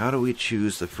 And how do we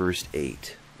choose the first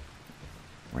 8?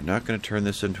 We're not going to turn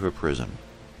this into a prison.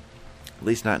 At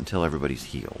least not until everybody's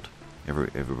healed.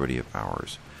 Everybody of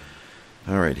ours.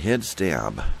 Alright, head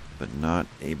stab, but not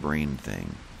a brain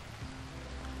thing.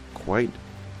 Quite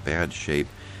bad shape.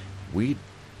 We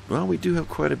do have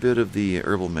quite a bit of the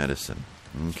herbal medicine.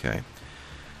 Okay.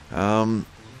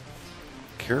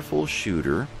 Careful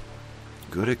shooter.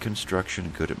 Good at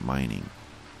construction, good at mining.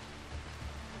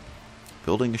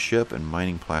 Building a ship and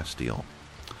mining plasteel.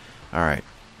 Alright,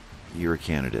 you're a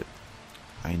candidate.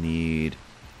 I need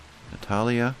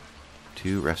Natalia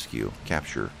to rescue,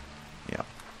 capture. Yeah.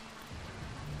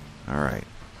 Alright.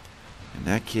 In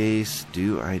that case,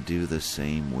 do I do the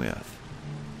same with?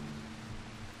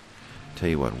 Tell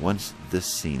you what, once this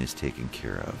scene is taken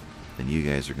care of, then you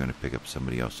guys are going to pick up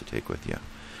somebody else to take with you.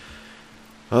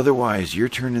 Otherwise, you're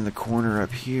turning the corner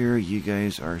up here. You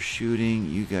guys are shooting.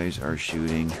 You guys are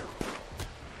shooting.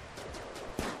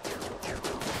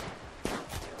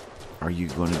 Are you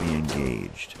going to be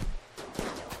engaged?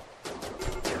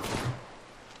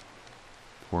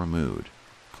 Poor mood.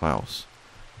 Klaus.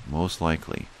 Most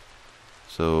likely.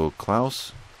 So,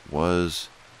 Klaus was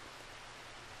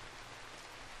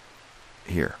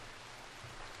here.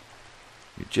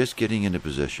 You're just getting into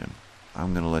position.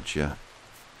 I'm going to let you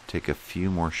take a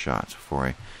few more shots before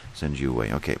I send you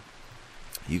away. Okay.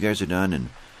 You guys are done, and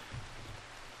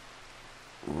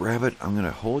Rabbit, I'm going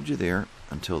to hold you there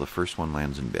until the first one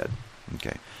lands in bed.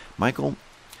 Okay. Michael,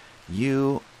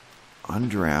 you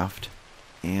undraft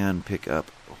and pick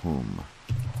up whom?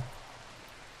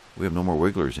 We have no more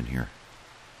wigglers in here.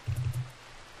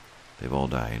 They've all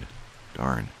died.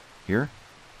 Darn. Here?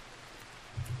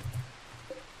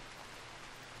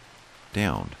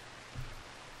 Downed.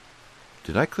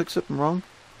 Did I click something wrong?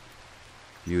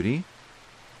 Beauty.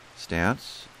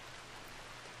 Stats.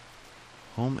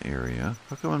 Home area.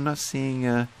 How come I'm not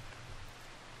seeing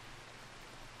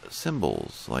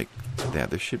symbols like that?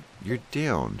 There should. You're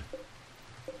downed.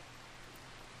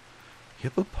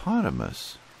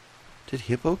 Hippopotamus. Did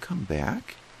Hippo come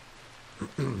back?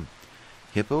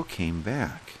 Hippo came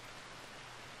back.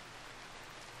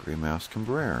 Grey Mouse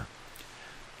Cambrere.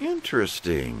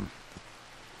 Interesting.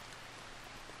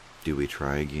 Do we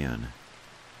try again?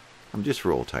 Just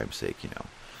for old time's sake, you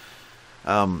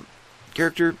know.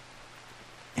 Character.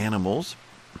 Animals.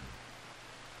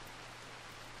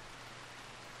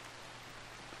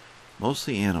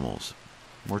 Mostly animals.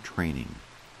 More training.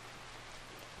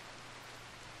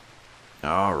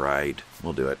 Alright,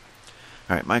 we'll do it.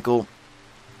 Alright, Michael.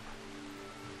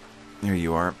 There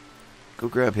you are. Go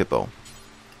grab Hippo.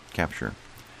 Capture.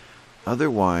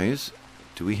 Otherwise,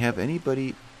 do we have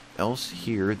anybody else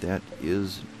here that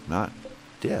is not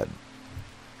dead?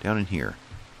 Down in here.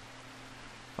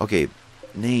 Okay,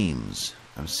 names.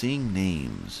 I'm seeing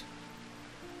names.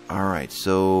 Alright,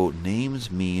 so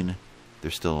names mean they're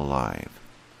still alive.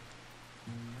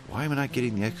 Why am I not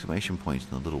getting the exclamation points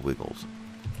and the little wiggles?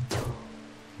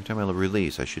 Every time I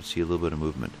release, I should see a little bit of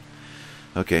movement.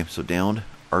 Okay, so downed.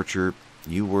 Archer,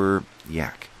 you were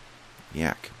Yak.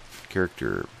 Yak.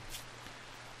 Character.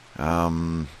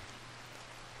 Fast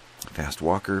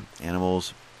walker,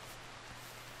 animals.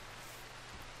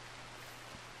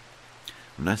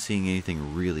 I'm not seeing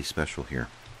anything really special here.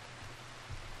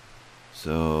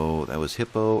 So that was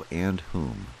hippo and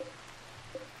whom.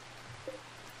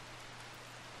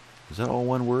 Is that all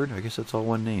one word? I guess that's all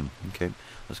one name. Okay,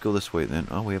 let's go this way then.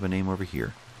 Oh, we have a name over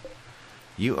here.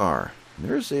 You are.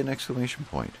 There's an exclamation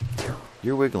point.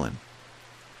 You're wiggling.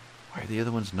 Why are the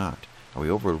other ones not? Are we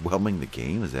overwhelming the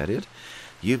game? Is that it?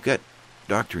 You've got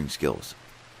doctoring skills.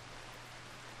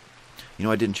 You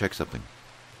know, I didn't check something.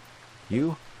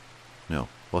 You? No.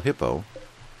 Well, hippo.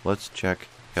 Let's check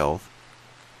health.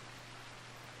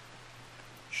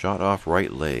 Shot off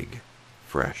right leg.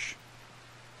 Fresh.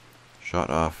 Shot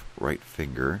off right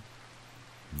finger.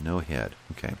 No head.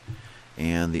 Okay.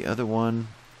 And the other one,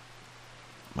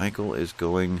 Michael is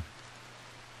going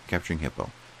capturing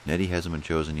hippo. Nettie hasn't been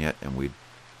chosen yet, and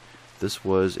this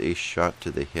was a shot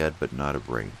to the head, but not a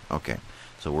brain. Okay,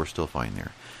 so we're still fine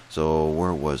there. So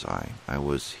where was I? I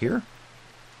was here.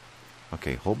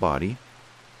 Okay, whole body,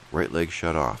 right leg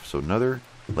shot off. So another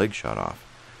leg shot off.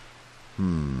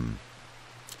 And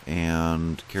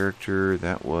character,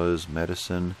 that was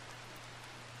medicine.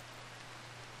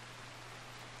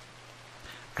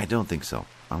 I don't think so.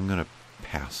 I'm gonna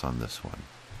pass on this one.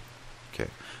 Okay,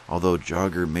 although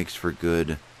jogger makes for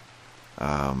good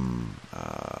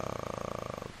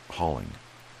hauling.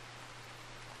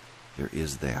 There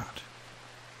is that.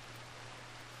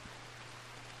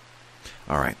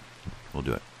 Alright, we'll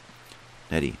do it.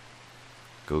 Nettie,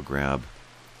 go grab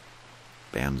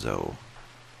Banzo.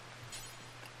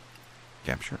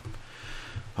 Capture.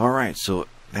 Alright, so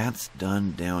that's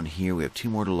done down here. We have 2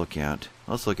 more to look at.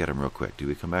 Let's look at them real quick. Do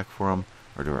we come back for them,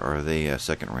 or are they a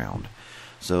second round?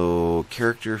 So,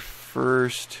 character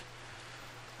first.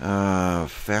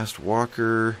 Fast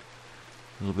walker.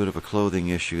 A little bit of a clothing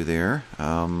issue there.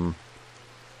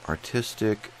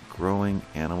 Artistic, growing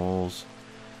animals.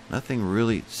 Nothing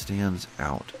really stands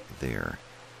out there.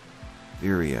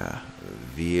 Viria.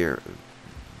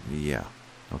 Yeah.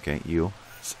 Okay, you.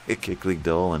 Psychically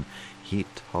dull and heat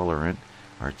tolerant.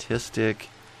 Artistic,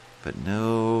 but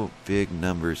no big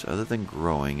numbers other than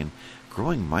growing. And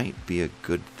growing might be a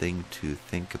good thing to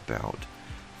think about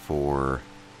for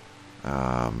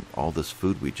all this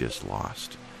food we just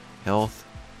lost. Health,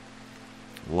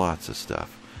 lots of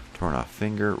stuff. Torn off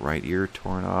finger, right ear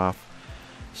torn off,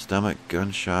 stomach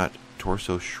gunshot,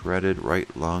 torso shredded,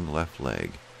 right lung, left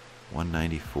leg.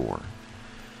 194.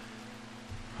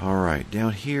 Alright,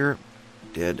 down here,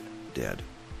 dead.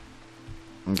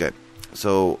 Okay,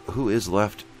 so who is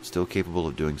left still capable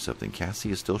of doing something?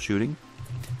 Cassie is still shooting.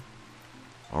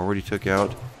 Already took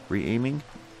out re-aiming.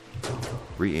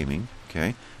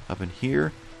 Okay. Up in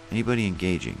here, anybody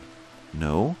engaging?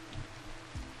 No.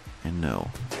 And no.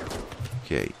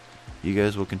 Okay. You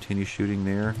guys will continue shooting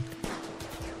there.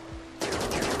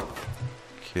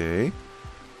 Okay.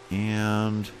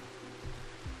 And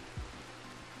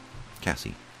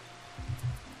Cassie.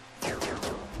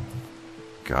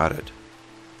 Got it.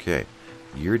 Okay.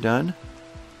 You're done.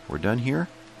 We're done here.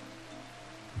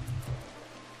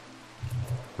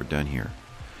 We're done here.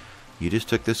 You just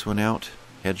took this one out.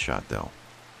 Headshot, though.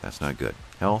 That's not good.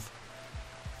 Health.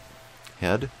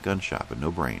 Head. Gunshot, but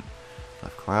no brain.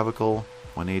 Left clavicle.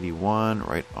 181.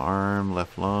 Right arm.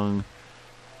 Left lung.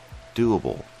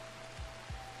 Doable.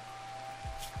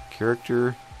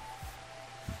 Character.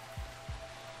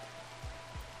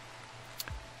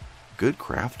 Good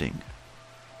crafting.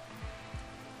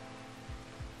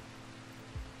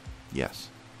 Yes.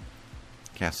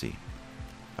 Cassie.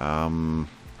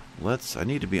 I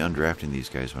need to be undrafting these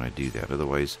guys when I do that.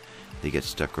 Otherwise, they get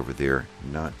stuck over there,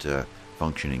 not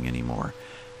functioning anymore.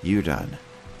 You done.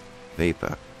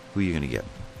 Vapa. Who are you going to get?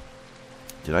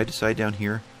 Did I decide down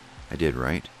here? I did,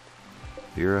 right?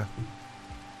 Vera.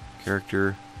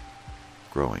 Character.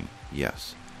 Growing.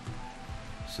 Yes.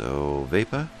 So,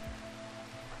 Vapa.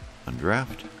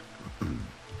 Undraft.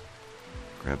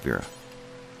 Grab Vera.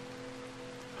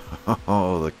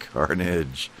 Oh, the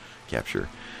carnage. Capture.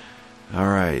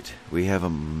 Alright, we have a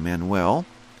Manuel,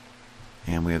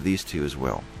 and we have these two as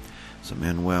well. So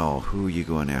Manuel, who are you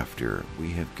going after?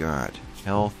 We have got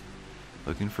health,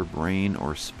 looking for brain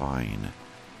or spine.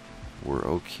 We're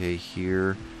okay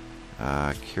here.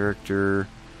 Character,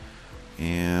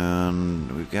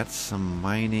 and we've got some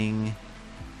mining.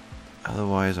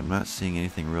 Otherwise, I'm not seeing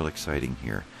anything real exciting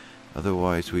here.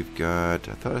 Otherwise, we've got,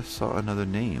 I thought I saw another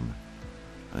name.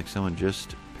 Like someone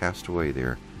just passed away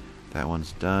there. That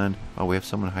one's done. Oh, we have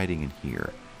someone hiding in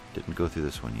here. Didn't go through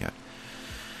this one yet.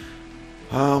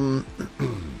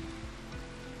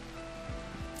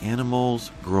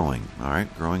 Animals growing.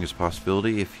 Alright, growing is a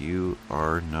possibility. If you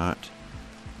are not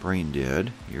brain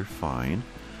dead, you're fine.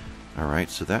 Alright,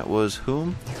 so that was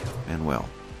whom and well.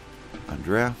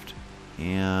 Undraft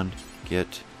and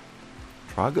get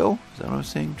Trago? Is that what I was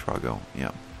saying? Trago,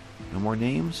 yeah. No more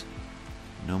names?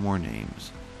 No more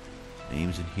names.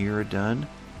 Names in here are done.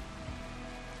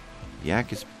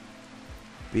 Yak is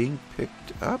being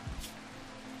picked up.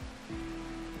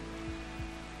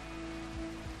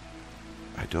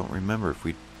 I don't remember if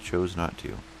we chose not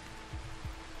to.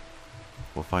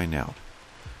 We'll find out.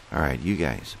 Alright, you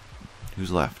guys.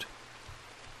 Who's left?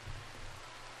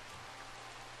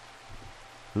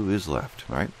 Who is left?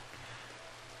 Alright.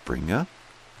 Bringa.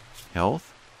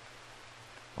 Health.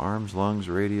 Arms, lungs,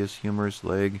 radius, humerus,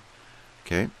 leg.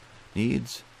 Okay.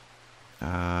 Needs.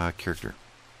 Character.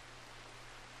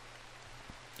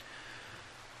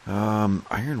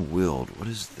 Iron-willed. What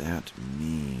does that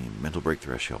mean? Mental break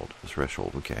threshold.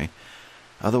 Threshold. Okay.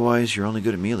 Otherwise, you're only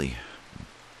good at melee.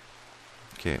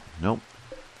 Okay. Nope.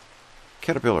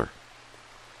 Caterpillar.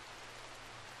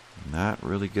 Not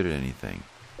really good at anything.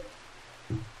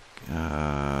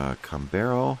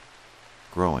 Combero.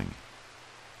 Growing.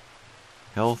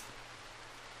 Health.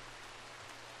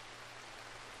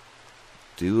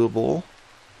 Doable.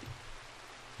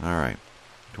 Alright.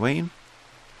 Dwayne.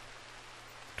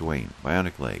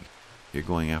 Bionic leg. You're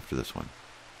going after this one.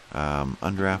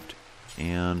 Undraft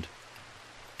and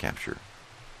capture.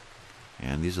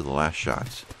 And these are the last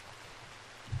shots.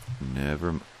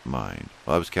 Never mind.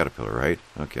 Well, that was Caterpillar, right?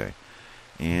 Okay.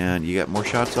 And you got more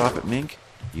shots off at Mink?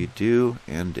 You do,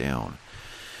 and down.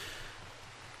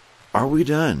 Are we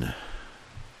done?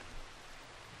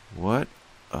 What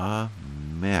a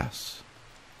mess.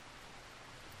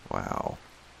 Wow.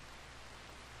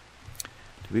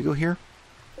 Did we go here?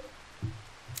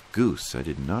 Goose. I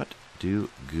did not do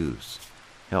goose.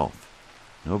 Health.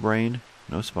 No brain,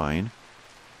 no spine.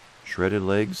 Shredded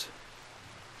legs.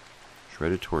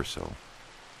 Shredded torso.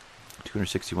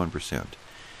 261%.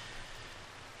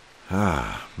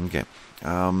 Okay.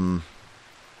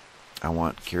 I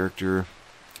want character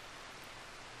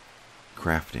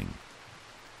crafting.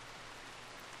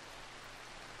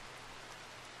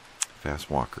 Fast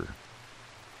walker.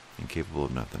 Incapable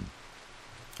of nothing.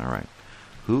 Alright.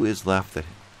 Who is left that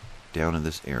down in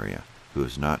this area who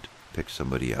has not picked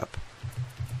somebody up?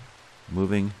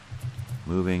 Moving.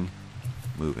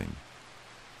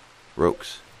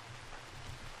 Rokes.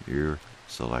 You're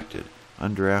selected.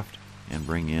 Undraft and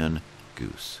bring in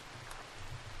Goose.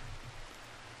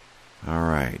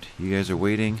 Alright, you guys are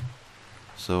waiting.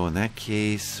 So in that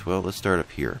case, well, let's start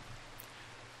up here.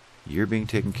 You're being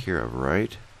taken care of,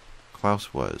 right?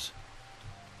 Klaus was.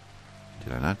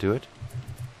 Did I not do it?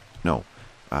 No,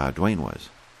 Dwayne was.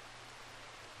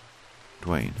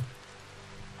 Dwayne.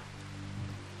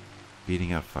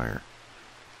 Beating out fire.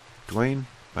 Dwayne,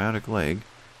 bionic leg,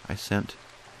 I sent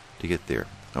to get there.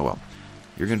 Oh well.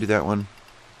 You're going to do that one.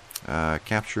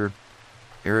 Capture.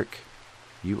 Eric,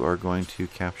 you are going to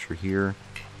capture here.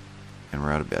 And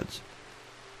we're out of beds.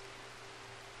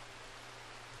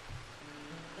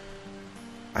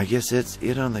 I guess that's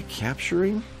it on the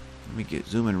capturing. Let me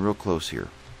zoom in real close here.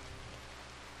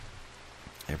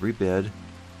 Every bed,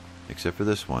 except for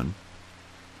this one,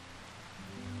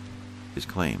 is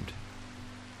claimed.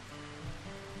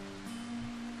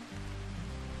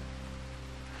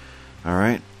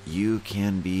 Alright, you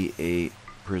can be a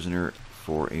prisoner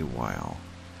for a while.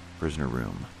 Prisoner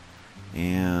room.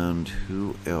 And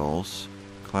who else?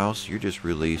 Klaus, you're just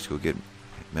released. Go get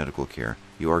medical care.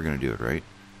 You are going to do it, right?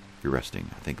 You're resting.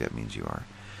 I think that means you are.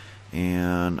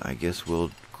 And I guess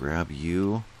we'll grab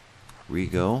you.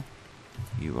 Rigo.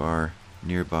 You are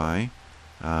nearby.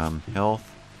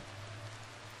 Health.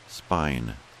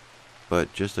 Spine.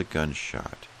 But just a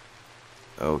gunshot.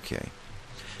 Okay.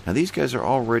 Now these guys are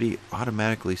already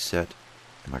automatically set,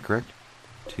 am I correct?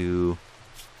 To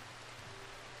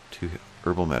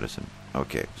herbal medicine.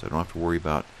 Okay, so I don't have to worry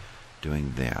about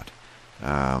doing that.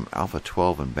 Alpha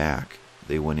 12 and back,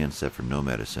 they went in set for no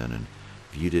medicine, and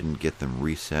if you didn't get them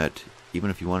reset, even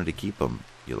if you wanted to keep them,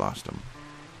 you lost them.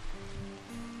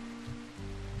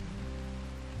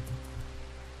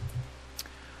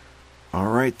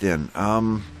 Alright then,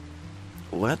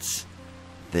 let's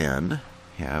then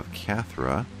have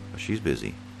Cathra. Oh, she's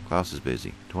busy. Klaus is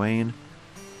busy. Dwayne,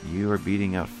 you are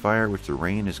beating out fire, which the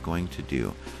rain is going to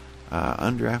do.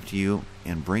 Undraft you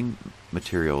and bring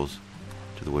materials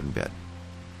to the wooden bed.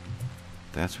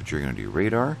 That's what you're going to do.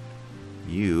 Radar,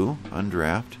 you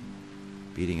undraft,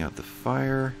 beating out the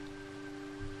fire.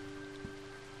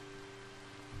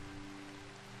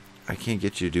 I can't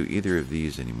get you to do either of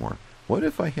these anymore. What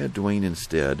if I had Dwayne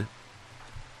instead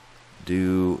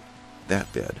do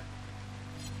that bed?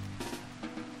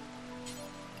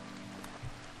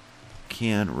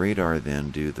 Can Radar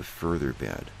then do the further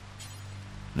bed?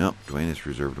 Nope, Dwayne has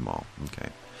reserved them all. Okay.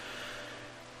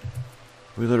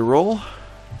 We let it roll.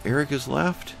 Eric is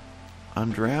left on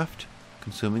draft,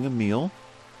 consuming a meal.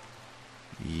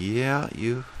 Yeah,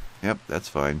 yep, that's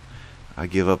fine. I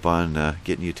give up on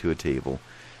getting you to a table.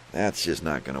 That's just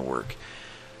not going to work.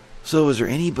 So is there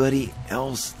anybody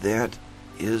else that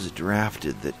is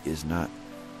drafted that is not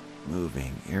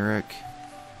moving? Eric,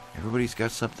 everybody's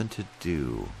got something to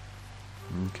do.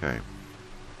 Okay.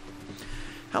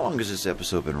 How long has this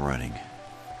episode been running?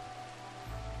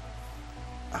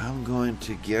 I'm going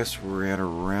to guess we're at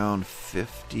around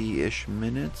 50-ish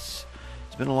minutes.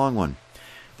 It's been a long one.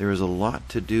 There is a lot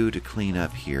to do to clean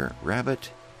up here.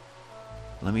 Rabbit,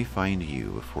 let me find you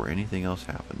before anything else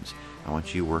happens. I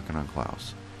want you working on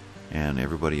Klaus and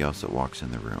everybody else that walks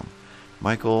in the room.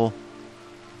 Michael,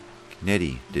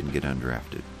 Nettie didn't get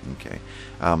undrafted. Okay.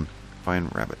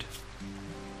 Find Rabbit.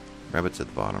 Rabbit's at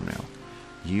the bottom now.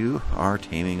 You are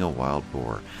taming a wild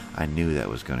boar. I knew that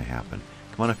was going to happen.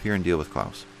 Come on up here and deal with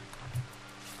Klaus.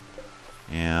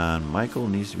 And Michael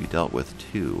needs to be dealt with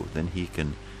too. Then he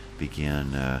can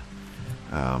begin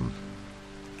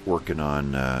working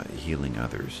on healing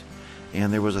others.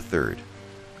 And there was a third.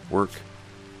 Work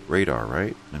Radar,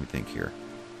 right? Let me think here.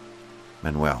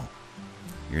 Manuel.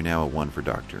 You're now a 1 for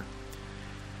Doctor.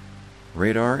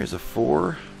 Radar is a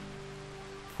 4.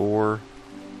 4.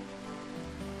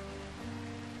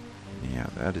 Yeah,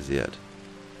 that is it.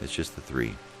 It's just the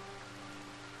 3.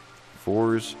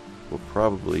 4s will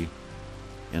probably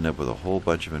end up with a whole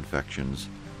bunch of infections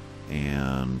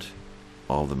and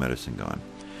all the medicine gone.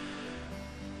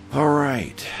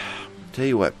 Alright. Tell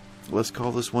you what, let's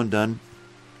call this one done,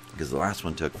 because the last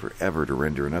one took forever to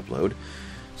render and upload.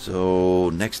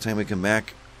 So next time we come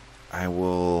back,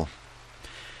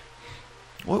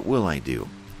 what will I do?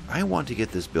 I want to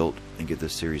get this built and get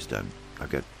this series done.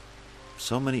 I've got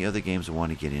so many other games I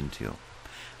want to get into.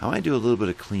 I might do a little bit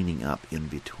of cleaning up in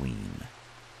between.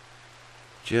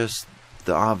 Just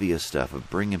the obvious stuff of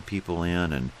bringing people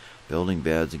in and building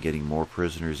beds and getting more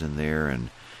prisoners in there and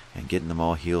getting them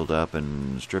all healed up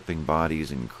and stripping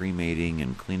bodies and cremating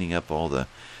and cleaning up all the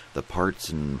parts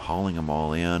and hauling them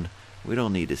all in. We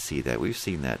don't need to see that. We've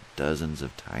seen that dozens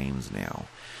of times now.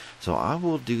 So I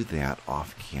will do that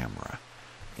off camera.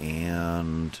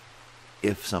 And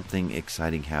if something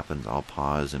exciting happens, I'll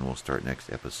pause and we'll start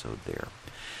next episode there.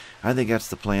 I think that's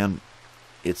the plan.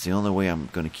 It's the only way I'm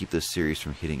going to keep this series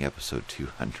from hitting episode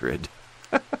 200.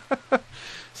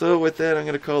 So with that, I'm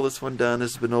going to call this one done.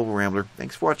 This has been Noble Rambler.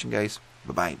 Thanks for watching, guys.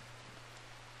 Bye-bye.